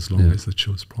support this as long as it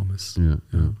shows promise.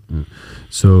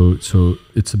 So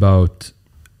it's about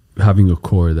having a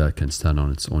core that can stand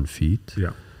on its own feet.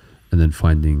 Yeah. And then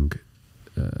finding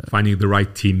the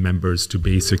right team members to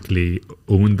basically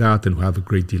own that and who have a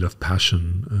great deal of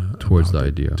passion towards the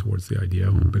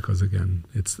idea. Because again,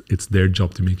 it's their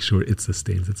job to make sure it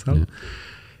sustains itself.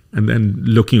 And then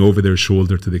looking over their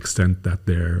shoulder to the extent that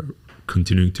they're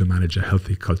continuing to manage a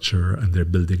healthy culture and they're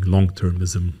building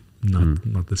long-termism,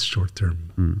 not this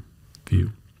short-term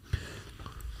view.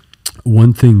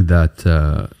 One thing that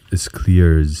is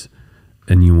clear is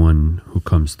anyone who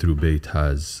comes through Bait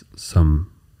has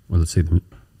let's say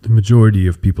the majority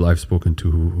of people I've spoken to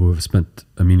who have spent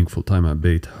a meaningful time at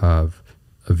Bait have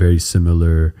a very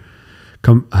similar,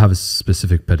 have a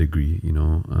specific pedigree,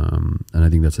 and I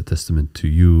think that's a testament to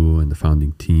you and the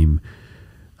founding team.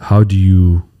 How do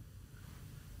you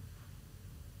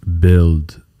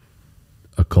build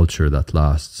a culture that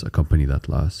lasts, a company that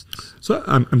lasts? So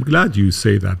I'm glad you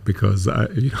say that, because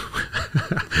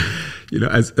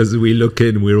as we look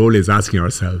in, we're always asking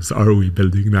ourselves, are we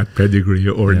building that pedigree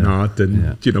or not?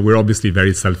 And we're obviously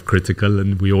very self-critical,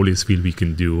 and we always feel we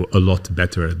can do a lot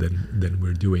better than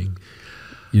we're doing.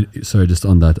 Sorry, just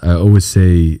on that, I always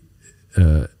say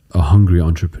a hungry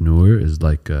entrepreneur is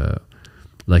like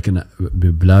in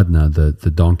Bladna,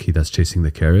 the donkey that's chasing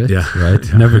the carrot,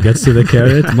 right? Never gets to the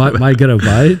carrot, might get a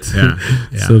bite.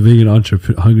 So being an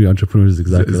hungry entrepreneur is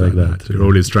exactly like that. You're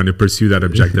always trying to pursue that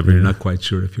objective, and you're not quite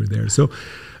sure if you're there. So,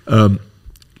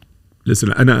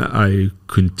 listen, and I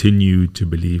continue to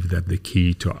believe that the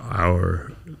key to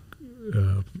our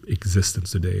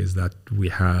existence today is that we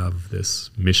have this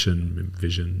mission,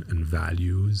 vision, and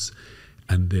values,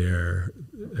 and they're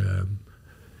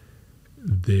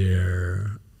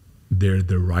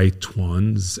the right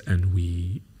ones, and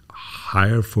we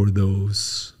hire for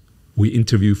those, we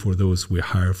interview for those, we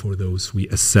hire for those, we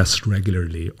assess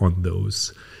regularly on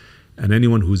those. And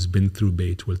anyone who's been through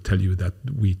Bait will tell you that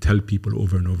we tell people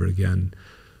over and over again,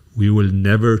 we will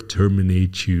never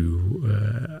terminate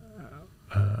you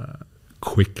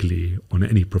quickly on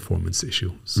any performance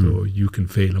issue. So you can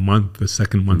fail a month, the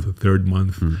second month, the third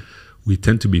month. We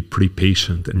tend to be pretty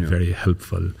patient and very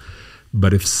helpful.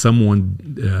 But if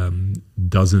someone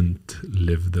doesn't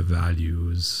live the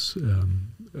values,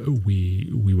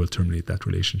 we will terminate that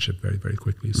relationship very, very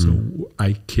quickly. So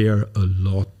I care a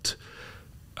lot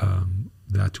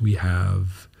that we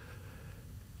have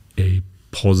a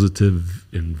positive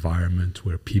environment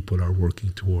where people are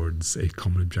working towards a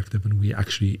common objective, and we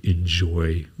actually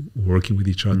enjoy working with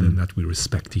each other, and that we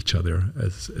respect each other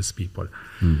as people.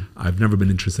 I've never been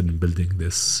interested in building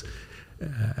this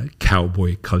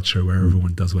cowboy culture where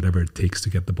everyone does whatever it takes to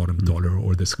get the bottom dollar,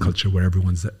 or this culture where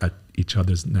everyone's at each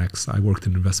other's necks. I worked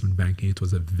in investment banking. It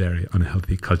was a very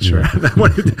unhealthy culture.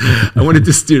 I wanted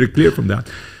to steer clear from that.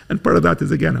 And part of that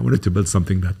is, again, I wanted to build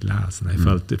something that lasts. And I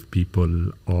felt if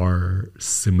people are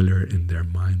similar in their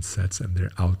mindsets and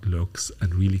their outlooks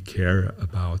and really care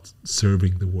about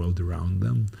serving the world around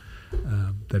them,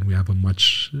 then we have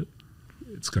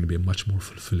it's going to be a much more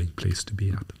fulfilling place to be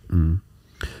at.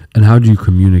 And how do you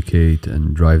communicate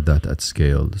and drive that at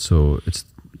scale? So it's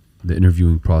the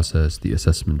interviewing process, the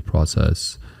assessment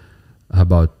process. How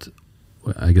about,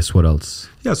 I guess, what else?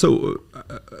 Yeah, so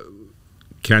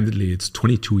candidly, it's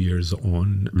 22 years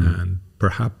on, and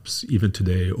perhaps even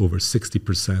today, over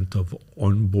 60% of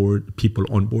people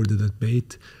onboarded at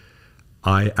Bait,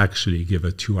 I actually give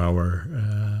a 2-hour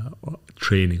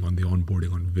training on the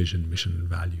onboarding on vision, mission, and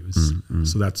values.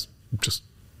 So that's just,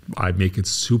 I make it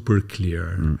super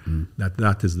clear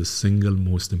that is the single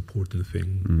most important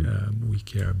thing we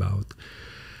care about.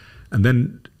 And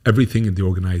then everything in the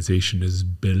organization is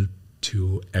built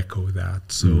to echo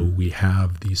that. So we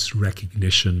have these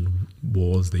recognition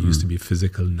walls. They used to be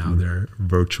physical, now they're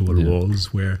virtual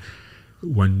walls, where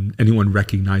when anyone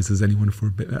recognizes anyone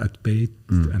at Bait,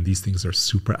 and these things are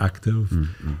super active,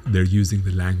 they're using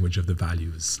the language of the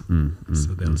values.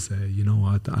 So they'll say, you know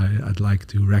what, I'd like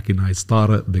to recognize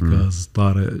Tariq because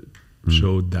Tariq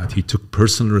showed that he took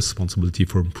personal responsibility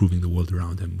for improving the world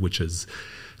around him, which is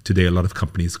today a lot of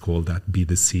companies call that be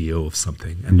the CEO of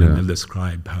something, and then they'll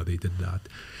describe how they did that.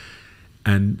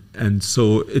 And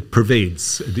so it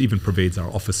even pervades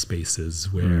our office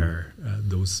spaces where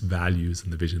those values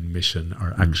and the vision mission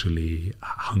are actually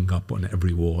hung up on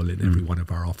every wall in every one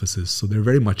of our offices. So they're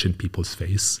very much in people's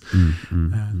face.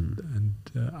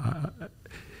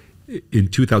 In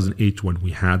 2008, when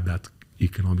we had that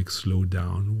economic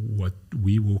slowdown, what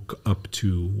we woke up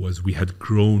to was we had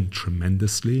grown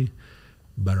tremendously,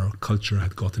 but our culture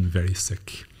had gotten very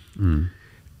sick.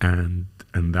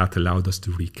 And that allowed us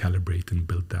to recalibrate and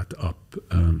build that up.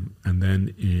 And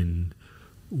then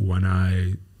when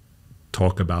I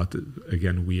talk about,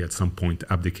 again, we at some point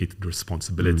abdicated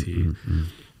responsibility.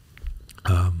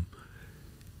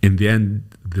 In the end,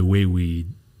 the way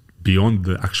beyond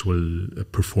the actual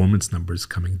performance numbers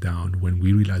coming down, when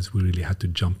we realized we really had to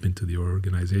jump into the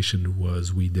organization,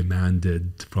 was we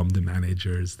demanded from the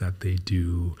managers that they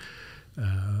do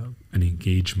an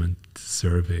engagement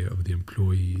survey of the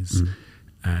employees.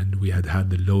 And we had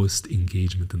the lowest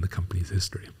engagement in the company's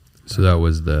history. So that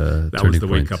was the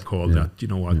wake-up call that, you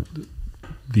know what,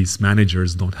 these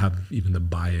managers don't have even the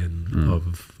buy-in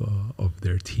of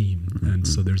their team. And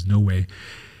so there's no way.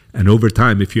 And over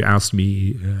time, if you ask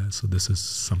me, so this is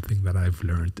something that I've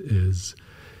learned, is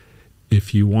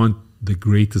if you want the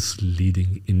greatest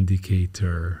leading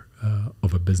indicator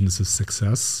of a business's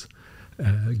success,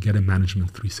 get a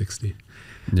management 360.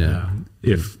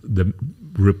 If the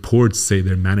reports say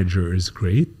their manager is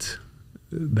great,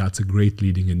 that's a great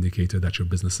leading indicator that your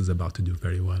business is about to do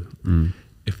very well.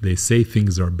 If they say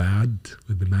things are bad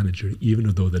with the manager, even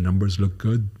though the numbers look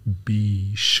good,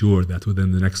 be sure that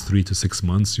within the next 3 to 6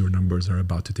 months, your numbers are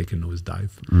about to take a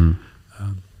nosedive.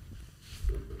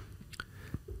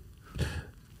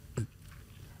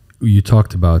 You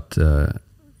talked about,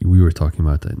 we were talking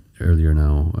about that earlier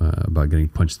now, about getting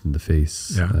punched in the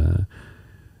face.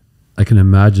 I can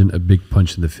imagine a big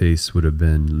punch in the face would have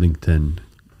been LinkedIn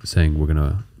saying we're going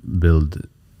to build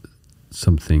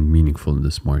something meaningful in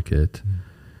this market.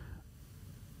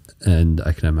 And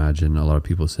I can imagine a lot of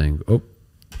people saying, oh,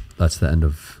 that's the end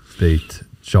of Bait,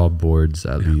 job boards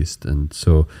at least. And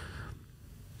so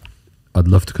I'd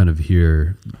love to kind of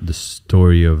hear the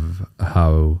story of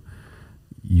how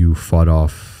you fought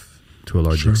off to a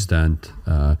large extent.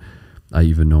 I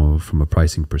even know from a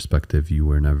pricing perspective,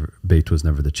 Bait was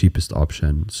never the cheapest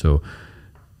option. So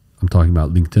I'm talking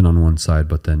about LinkedIn on one side,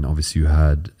 but then obviously you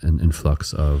had an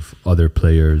influx of other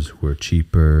players who were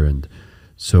cheaper. And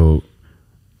so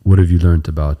what have you learned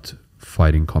about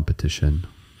fighting competition?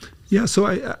 Yeah, so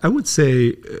I would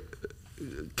say,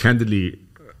 candidly,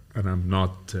 and I'm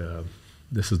not,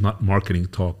 this is not marketing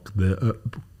talk, the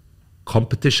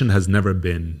competition has never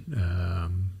been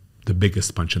the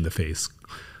biggest punch in the face.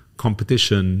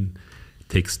 Competition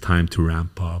takes time to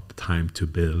ramp up, time to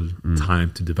build,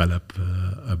 time to develop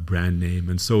a brand name.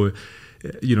 And so,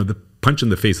 the punch in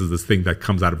the face is this thing that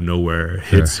comes out of nowhere,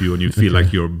 hits you, and you feel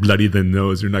like you're bloody the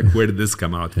nose. You're like, where did this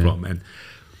come out from? And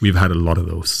we've had a lot of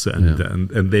those.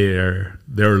 And they're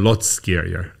a lot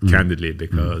scarier, candidly,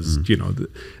 because, and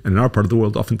in our part of the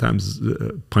world, oftentimes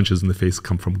punches in the face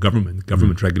come from government.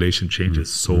 Government regulation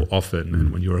changes so often,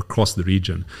 and when you're across the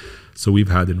region. So we've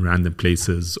had in random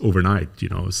places overnight,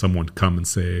 someone come and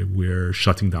say, we're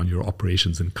shutting down your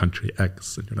operations in country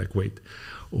X. And you're like, wait.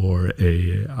 Or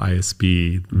a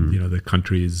ISP, the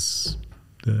country's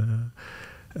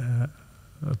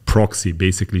proxy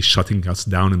basically shutting us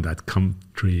down in that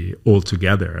country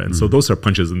altogether. And so those are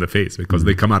punches in the face because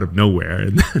they come out of nowhere.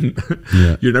 And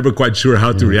then you're never quite sure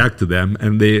how to react to them.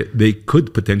 And they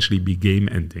could potentially be game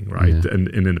ending, right? And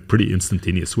in a pretty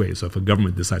instantaneous way. So if a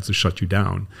government decides to shut you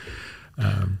down,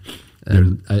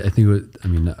 and I think,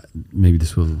 maybe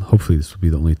hopefully this will be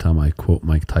the only time I quote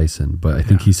Mike Tyson, but I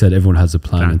think he said everyone has a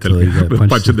plan until they get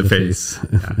punched in the face.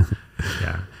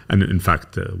 And in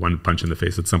fact, one punch in the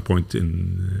face at some point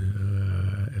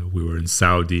we were in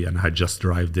Saudi and I had just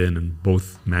arrived in, and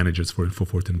both managers for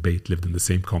Infofort and Bait lived in the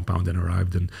same compound and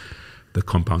arrived, and the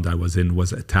compound I was in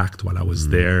was attacked while I was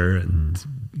there, and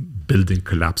building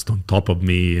collapsed on top of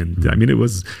me, and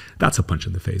that's a punch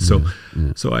in the face.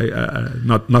 So I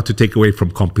not to take away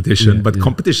from competition, but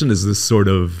competition is this sort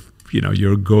of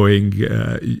you're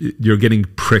getting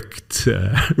pricked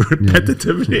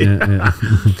repetitively,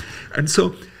 and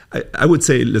so I would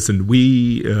say, listen,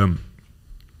 we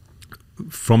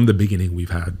from the beginning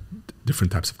we've had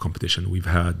different types of competition. We've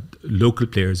had local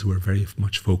players who are very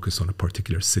much focused on a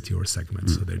particular city or segment.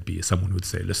 So there'd be someone who would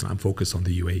say, listen, I'm focused on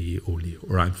the UAE only,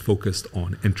 or I'm focused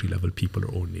on entry-level people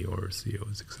only, or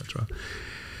CEOs, etc.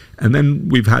 And then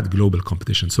we've had global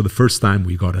competition. So the first time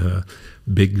we got a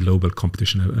big global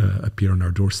competition appear on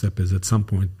our doorstep is at some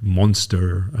point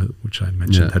Monster, which I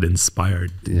mentioned, had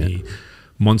inspired me.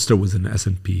 Monster was an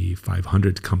S&P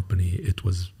 500 company. It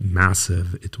was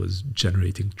massive. It was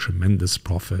generating tremendous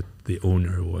profit. The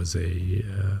owner was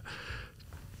one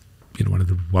of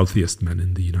the wealthiest men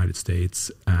in the United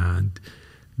States, and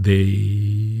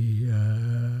they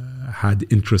had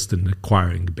interest in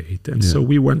acquiring Bait. And so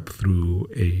we went through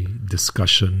a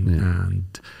discussion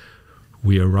and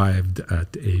we arrived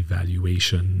at a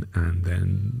valuation, and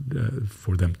then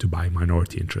for them to buy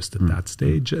minority interest at that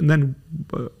stage. And then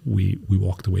we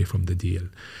walked away from the deal.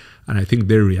 And I think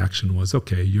their reaction was,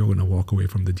 okay, you're going to walk away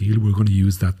from the deal. We're going to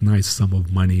use that nice sum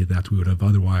of money that we would have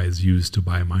otherwise used to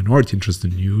buy a minority interest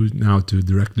in you now to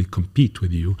directly compete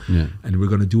with you. And we're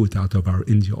going to do it out of our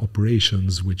India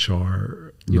operations, which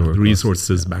are, the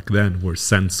resources back then were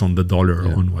cents on the dollar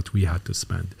on what we had to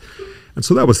spend. And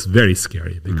so that was very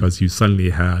scary, because you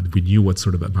suddenly we knew what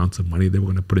sort of amounts of money they were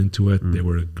going to put into it. They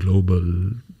were a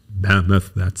global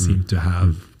behemoth that seemed to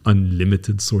have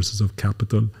unlimited sources of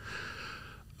capital.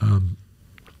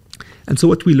 And so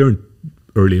what we learned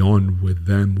early on with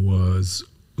them was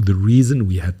the reason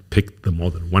we had picked the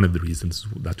model. One of the reasons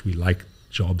that we liked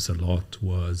Jobs a lot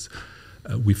was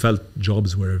we felt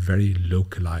Jobs were a very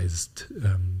localized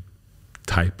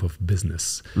type of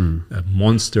business.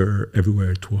 Monster,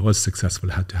 everywhere it was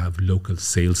successful, had to have local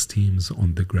sales teams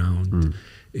on the ground.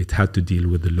 It had to deal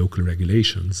with the local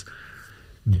regulations.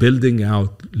 Building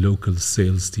out local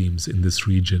sales teams in this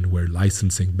region, where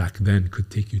licensing back then could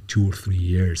take you 2 or 3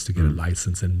 years to get a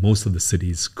license, and most of the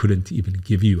cities couldn't even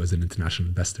give you, as an international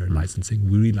investor, licensing.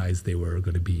 We realized they were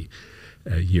going to be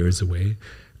years away.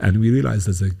 And we realized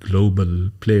as a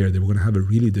global player, they were going to have a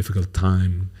really difficult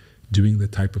time doing the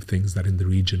type of things that in the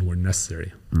region were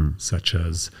necessary, such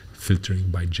as filtering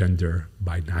by gender,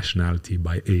 by nationality,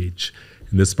 by age.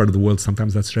 In this part of the world,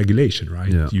 sometimes that's regulation,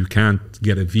 right? You can't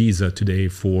get a visa today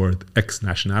for X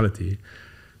nationality.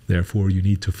 Therefore, you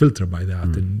need to filter by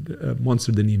that. And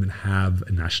Monster didn't even have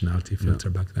a nationality filter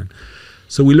back then.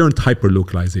 So we learned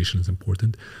hyper-localization is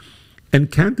important. And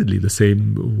candidly, the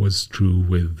same was true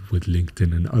with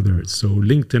LinkedIn and others. So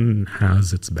LinkedIn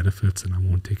has its benefits, and I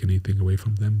won't take anything away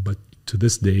from them. But to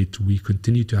this date, we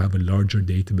continue to have a larger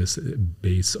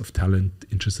database of talent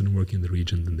interested in working in the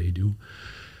region than they do.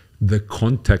 The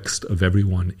context of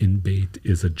everyone in Bait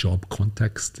is a job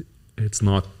context. It's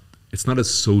not a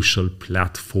social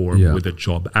platform with a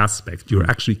job aspect. You're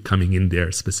actually coming in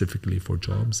there specifically for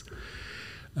jobs.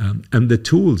 And the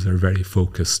tools are very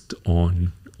focused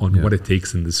on what it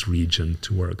takes in this region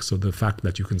to work. So the fact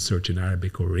that you can search in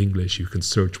Arabic or English, you can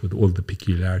search with all the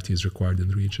peculiarities required in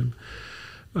the region.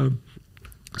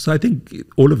 So I think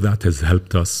all of that has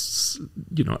helped us,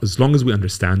 as long as we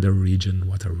understand our region,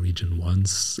 what our region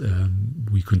wants,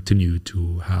 we continue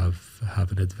to have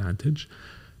an advantage.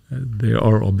 They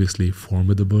are obviously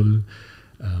formidable.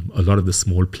 A lot of the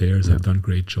small players have done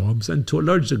great jobs. And to a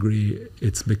large degree,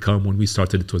 it's become, when we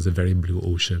started, it was a very blue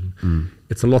ocean.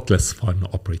 It's a lot less fun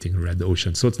operating a red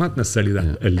ocean. So it's not necessarily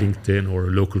that a LinkedIn or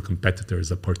a local competitor is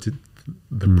the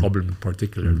problem in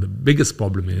particular. The biggest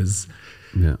problem is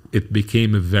it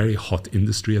became a very hot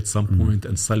industry at some point,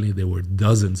 and suddenly there were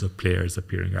dozens of players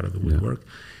appearing out of the woodwork.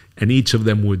 And each of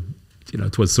them would,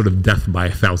 it was sort of death by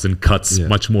 1,000 cuts,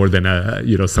 much more than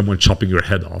someone chopping your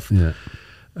head off.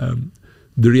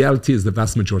 The reality is the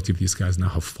vast majority of these guys now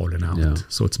have fallen out.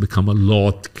 So it's become a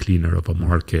lot cleaner of a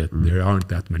market. There aren't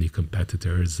that many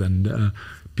competitors, and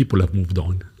people have moved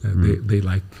on. They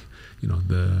like,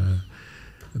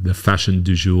 the fashion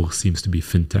du jour seems to be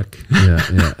fintech.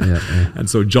 And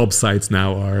so job sites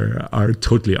now are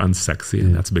totally unsexy,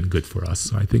 and that's been good for us.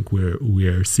 So I think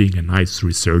we're seeing a nice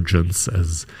resurgence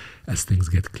as things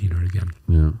get cleaner again.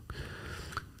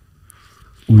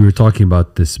 We were talking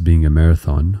about this being a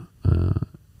marathon.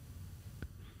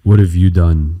 What have you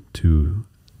done to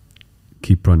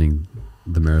keep running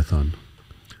the marathon?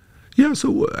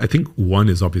 So I think one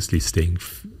is obviously staying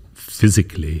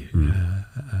physically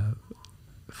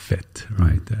fit,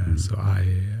 right? So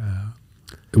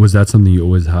was that something you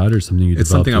always had, or something you developed? It's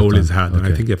something I always had, and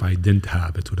I think if I didn't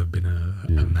have it, would have been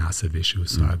a massive issue.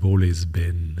 So I've always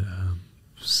been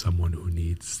someone who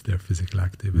needs their physical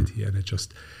activity, and it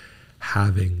just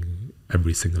having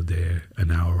every single day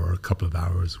an hour or a couple of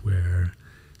hours where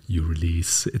you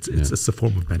release. It's a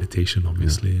form of meditation,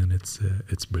 obviously, and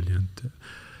it's brilliant.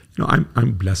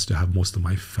 I'm blessed to have most of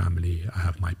my family. I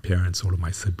have my parents, all of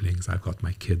my siblings. I've got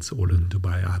my kids all in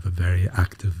Dubai. I have a very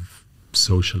active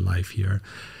social life here.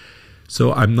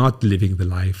 So I'm not living the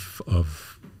life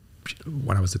of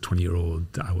when I was a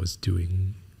 20-year-old. I was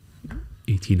doing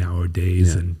 18-hour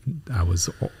days, and I was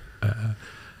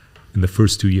in the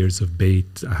first 2 years of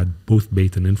Bait. I had both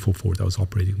Bait and Infofort. I was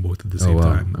operating both at the same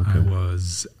time. Okay. I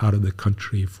was out of the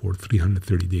country for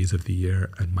 330 days of the year,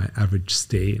 and my average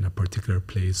stay in a particular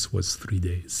place was 3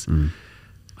 days.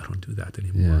 I don't do that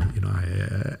anymore.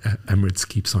 Emirates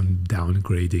keeps on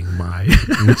downgrading my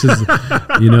which is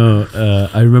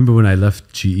I remember when I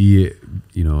left GE,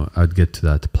 I'd get to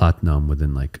that platinum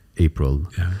within like April.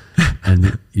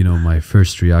 And my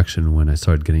first reaction when I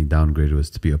started getting downgraded was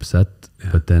to be upset.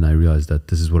 But then I realized that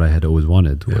this is what I had always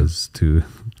wanted, was to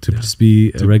just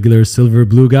be a regular silver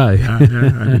blue guy.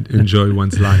 And enjoy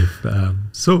one's life.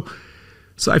 So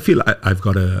I feel I've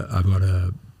got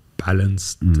a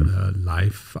balanced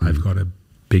life. I've got a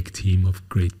big team of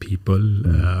great people.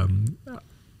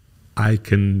 I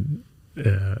can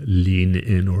lean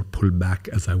in or pull back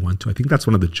as I want to. I think that's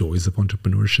one of the joys of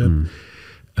entrepreneurship.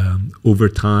 Over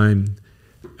time,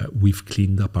 we've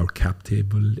cleaned up our cap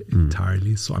table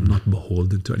entirely, so I'm not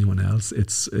beholden to anyone else.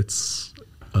 It's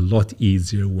a lot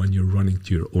easier when you're running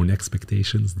to your own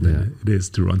expectations than it is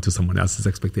to run to someone else's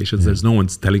expectations. There's no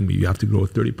one's telling me you have to grow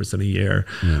 30% a year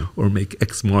or make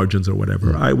X margins or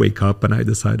whatever. I wake up and I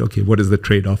decide, okay, what is the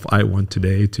trade-off I want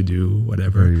today to do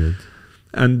whatever. Very good.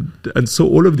 And so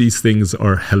all of these things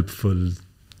are helpful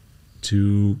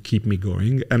to keep me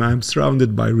going. And I'm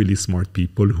surrounded by really smart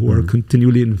people who are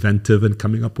continually inventive and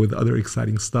coming up with other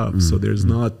exciting stuff. So there's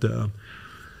not...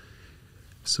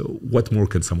 So what more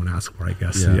can someone ask for, I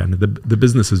guess? And the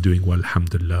business is doing well,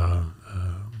 alhamdulillah.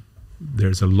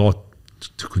 There's a lot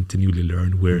to continually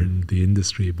learn. We're in the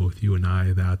industry, both you and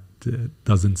I, that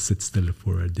doesn't sit still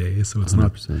for a day. So it's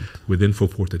 100%. Not... With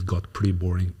Infofort, it got pretty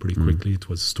boring pretty quickly. It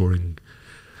was storing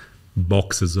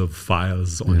boxes of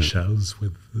files on shelves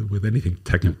with anything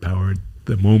tech-empowered.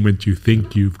 The moment you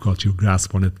think you've got your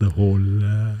grasp on it, the whole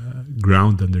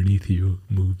ground underneath you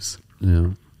moves.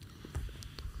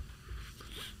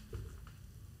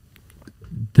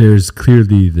 There's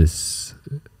clearly this,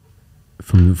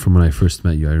 from when I first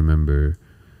met you, I remember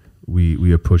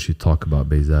we approached you to talk about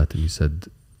Bayzat, and you said,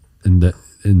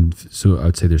 so I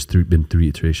would say there's been three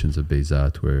iterations of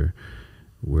Bayzat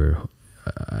where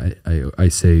I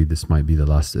say this might be the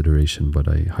last iteration, but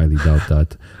I highly doubt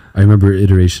that. I remember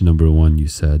iteration number 1, you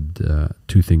said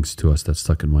two things to us that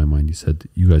stuck in my mind. You said,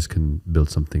 you guys can build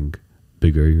something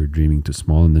bigger, you're dreaming too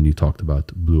small, and then you talked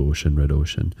about blue ocean, red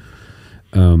ocean.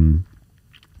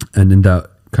 And in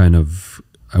that kind of,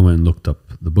 I went and looked up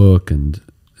the book and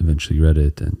eventually read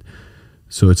it. And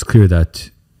so it's clear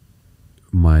that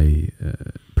my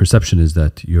perception is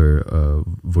that you're a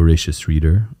voracious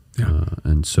reader.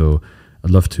 And so I'd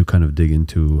love to kind of dig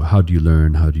into, how do you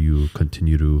learn? How do you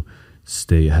continue to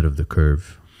stay ahead of the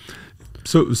curve?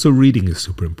 So reading is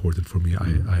super important for me.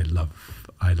 I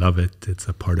love it. It's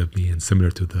a part of me. And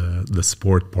similar to the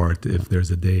sport part, if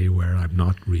there's a day where I'm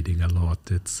not reading a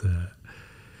lot, it's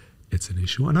an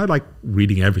issue. And I like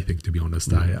reading everything, to be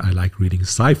honest. I like reading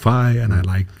sci-fi, and I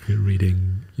like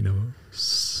reading,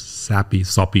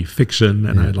 soppy fiction,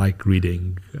 and I like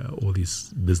reading all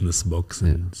these business books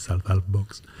and self-help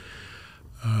books.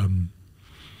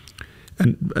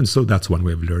 And so that's one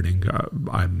way of learning.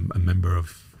 I'm a member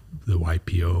of the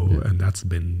YPO, and that's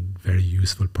been very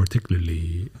useful,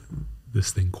 particularly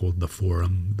this thing called the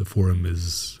Forum. The Forum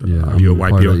is... are you a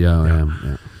YPO? I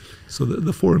am. So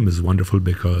the forum is wonderful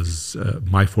because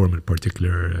my forum in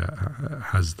particular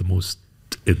has the most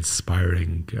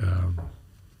inspiring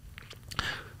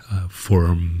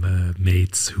forum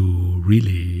mates who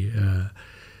really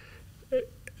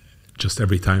just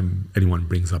every time anyone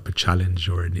brings up a challenge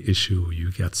or an issue, you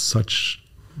get such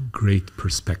great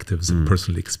perspectives and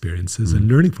personal experiences, and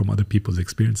learning from other people's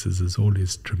experiences is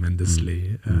always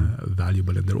tremendously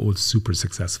valuable, and they're all super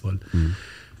successful.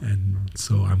 And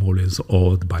so I'm always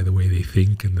awed by the way they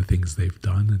think and the things they've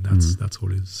done, and that's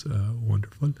always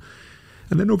wonderful.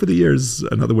 And then over the years,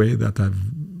 another way that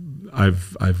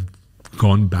I've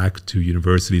gone back to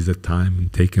universities at time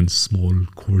and taken small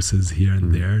courses here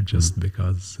and there, just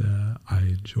because I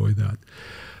enjoy that.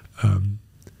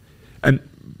 And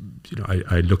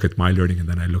I look at my learning, and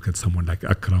then I look at someone like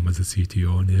Akram as a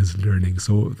CTO and his learning.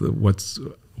 So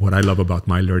what I love about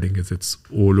my learning is it's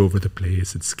all over the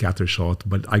place, it's scattershot,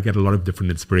 but I get a lot of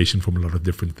different inspiration from a lot of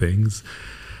different things.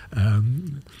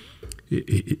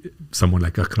 someone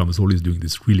like Akram is always doing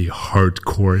this really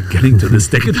hardcore getting to this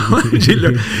technology,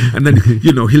 and then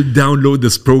he'll download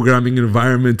this programming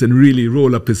environment and really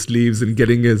roll up his sleeves and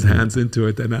getting his hands into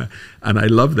it. And I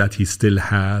love that he still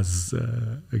has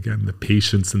again the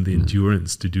patience and the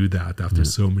endurance to do that after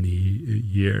so many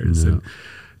years. And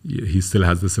he still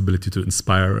has this ability to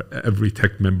inspire every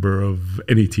tech member of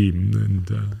any team, and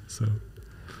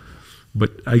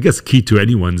But I guess key to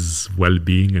anyone's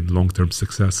well-being and long-term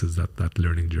success is that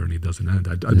learning journey doesn't end.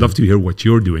 I'd love to hear what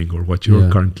you're doing or what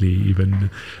you're currently even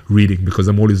reading, because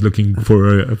I'm always looking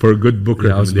for a good book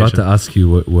recommendation. I was about to ask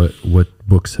you what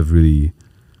books have really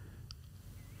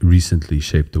recently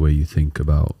shaped the way you think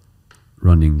about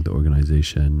running the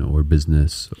organization or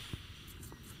business.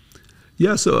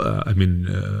 Yeah, so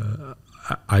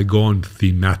I go on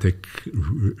thematic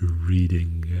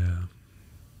reading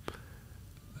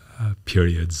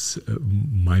periods.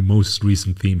 My most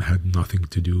recent theme had nothing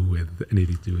to do with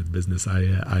anything to do with business.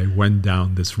 I went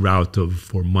down this route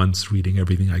for months reading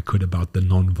everything I could about the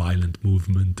nonviolent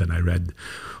movement, and I read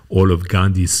all of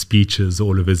Gandhi's speeches,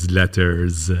 all of his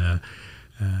letters,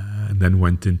 and then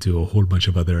went into a whole bunch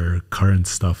of other current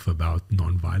stuff about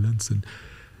nonviolence. And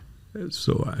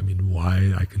so,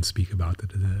 why I can speak about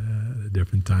it at a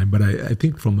different time. But I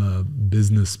think from a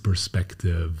business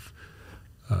perspective,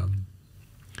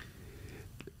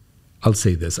 I'll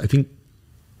say this. I think,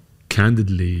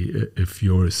 candidly, if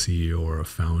you're a CEO or a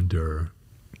founder,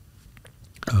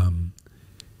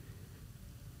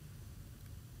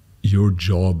 your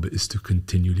job is to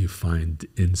continually find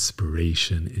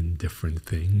inspiration in different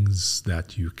things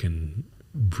that you can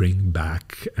bring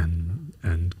back and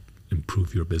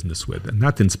improve your business with. And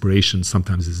that inspiration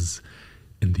sometimes is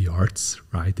in the arts,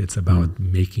 right? It's about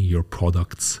making your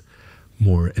products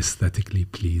more aesthetically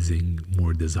pleasing,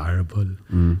 more desirable.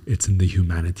 It's in the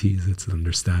humanities. It's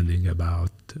understanding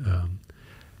about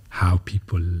how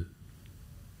people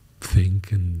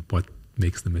think and what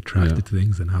makes them attracted to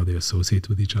things and how they associate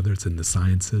with each other. It's in the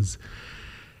sciences.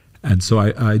 And so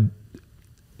I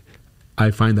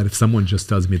find that if someone just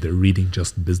tells me they're reading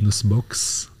just business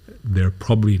books, they're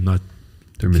probably not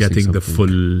getting the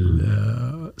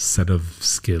full set of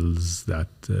skills that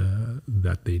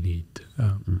they need.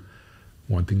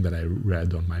 One thing that I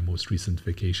read on my most recent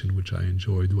vacation, which I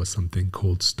enjoyed, was something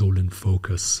called Stolen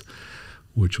Focus,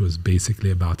 which was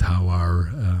basically about how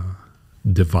our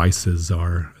devices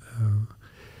are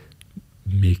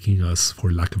making us, for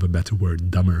lack of a better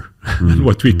word, dumber, and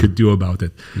what we could do about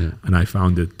it. And I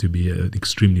found it to be an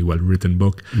extremely well-written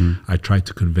book. I tried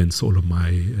to convince all of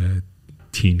my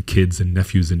teen kids and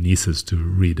nephews and nieces to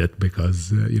read it,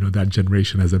 because that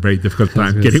generation has a very difficult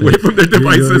time getting away from their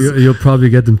devices. You'll probably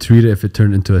get them to read it if it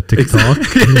turned into a TikTok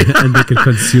and they can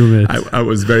consume it. I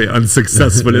was very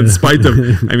unsuccessful in spite of,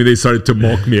 they started to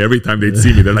mock me every time they'd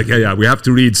see me. They're like, yeah, we have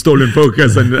to read Stolen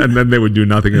Focus, and then they would do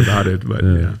nothing about it. But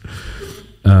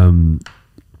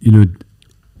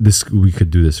this, we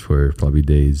could do this for probably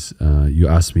days. You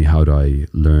asked me, how do I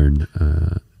learn?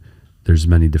 There's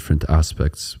many different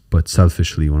aspects, but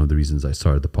selfishly, one of the reasons I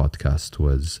started the podcast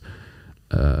was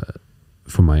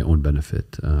for my own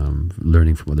benefit,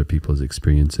 learning from other people's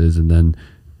experiences, and then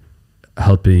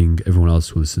helping everyone else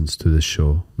who listens to this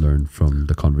show learn from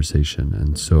the conversation.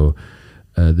 And so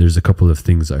there's a couple of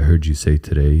things I heard you say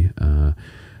today.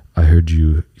 I heard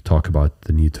you talk about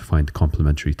the need to find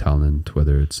complementary talent,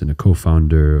 whether it's in a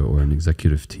co-founder or an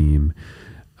executive team.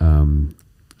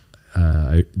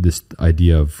 This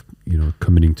idea of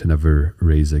committing to never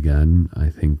raise again, I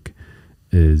think,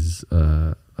 is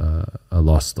a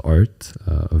lost art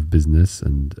of business,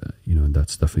 and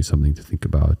that's definitely something to think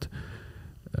about.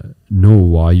 Know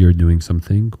why you're doing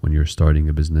something when you're starting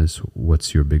a business.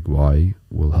 What's your big why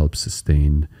will help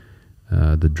sustain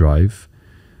the drive.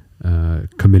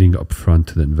 Committing upfront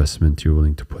to the investment you're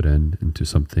willing to put into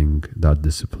something. That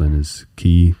discipline is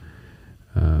key.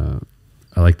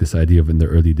 I like this idea of, in the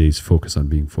early days, focus on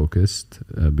being focused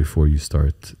before you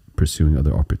start pursuing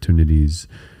other opportunities.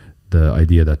 The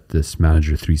idea that this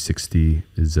Manager 360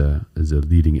 is a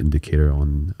leading indicator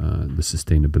on the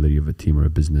sustainability of a team or a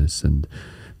business, and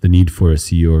the need for a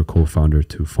CEO or co-founder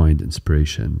to find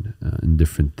inspiration in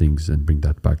different things and bring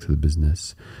that back to the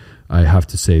business. I have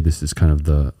to say, this is kind of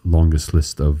the longest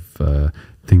list of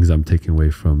things I'm taking away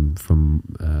from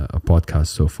a podcast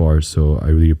so far. So I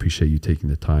really appreciate you taking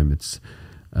the time. It's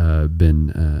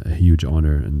been a huge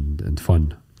honor and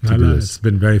fun to do this. It's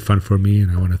been very fun for me,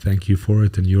 and I want to thank you for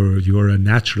it. And you're a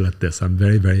natural at this. I'm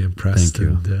very, very impressed.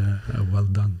 Thank you. And well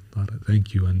done.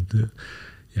 Thank you. And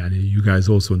Yeah, and you guys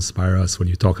also inspire us when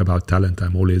you talk about talent.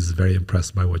 I'm always very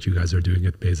impressed by what you guys are doing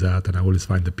at Bezat, and I always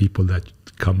find the people that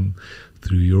come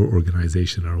through your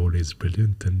organization are always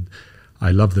brilliant. And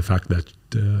I love the fact that,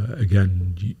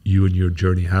 again, you and your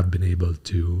journey have been able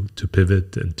to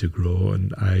pivot and to grow.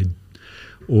 And I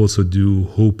also do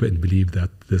hope and believe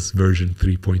that this version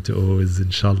 3.0 is,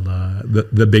 inshallah,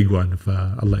 the big one.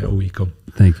 Allah yawikum.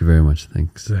 Thank you very much.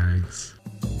 Thanks. Thanks.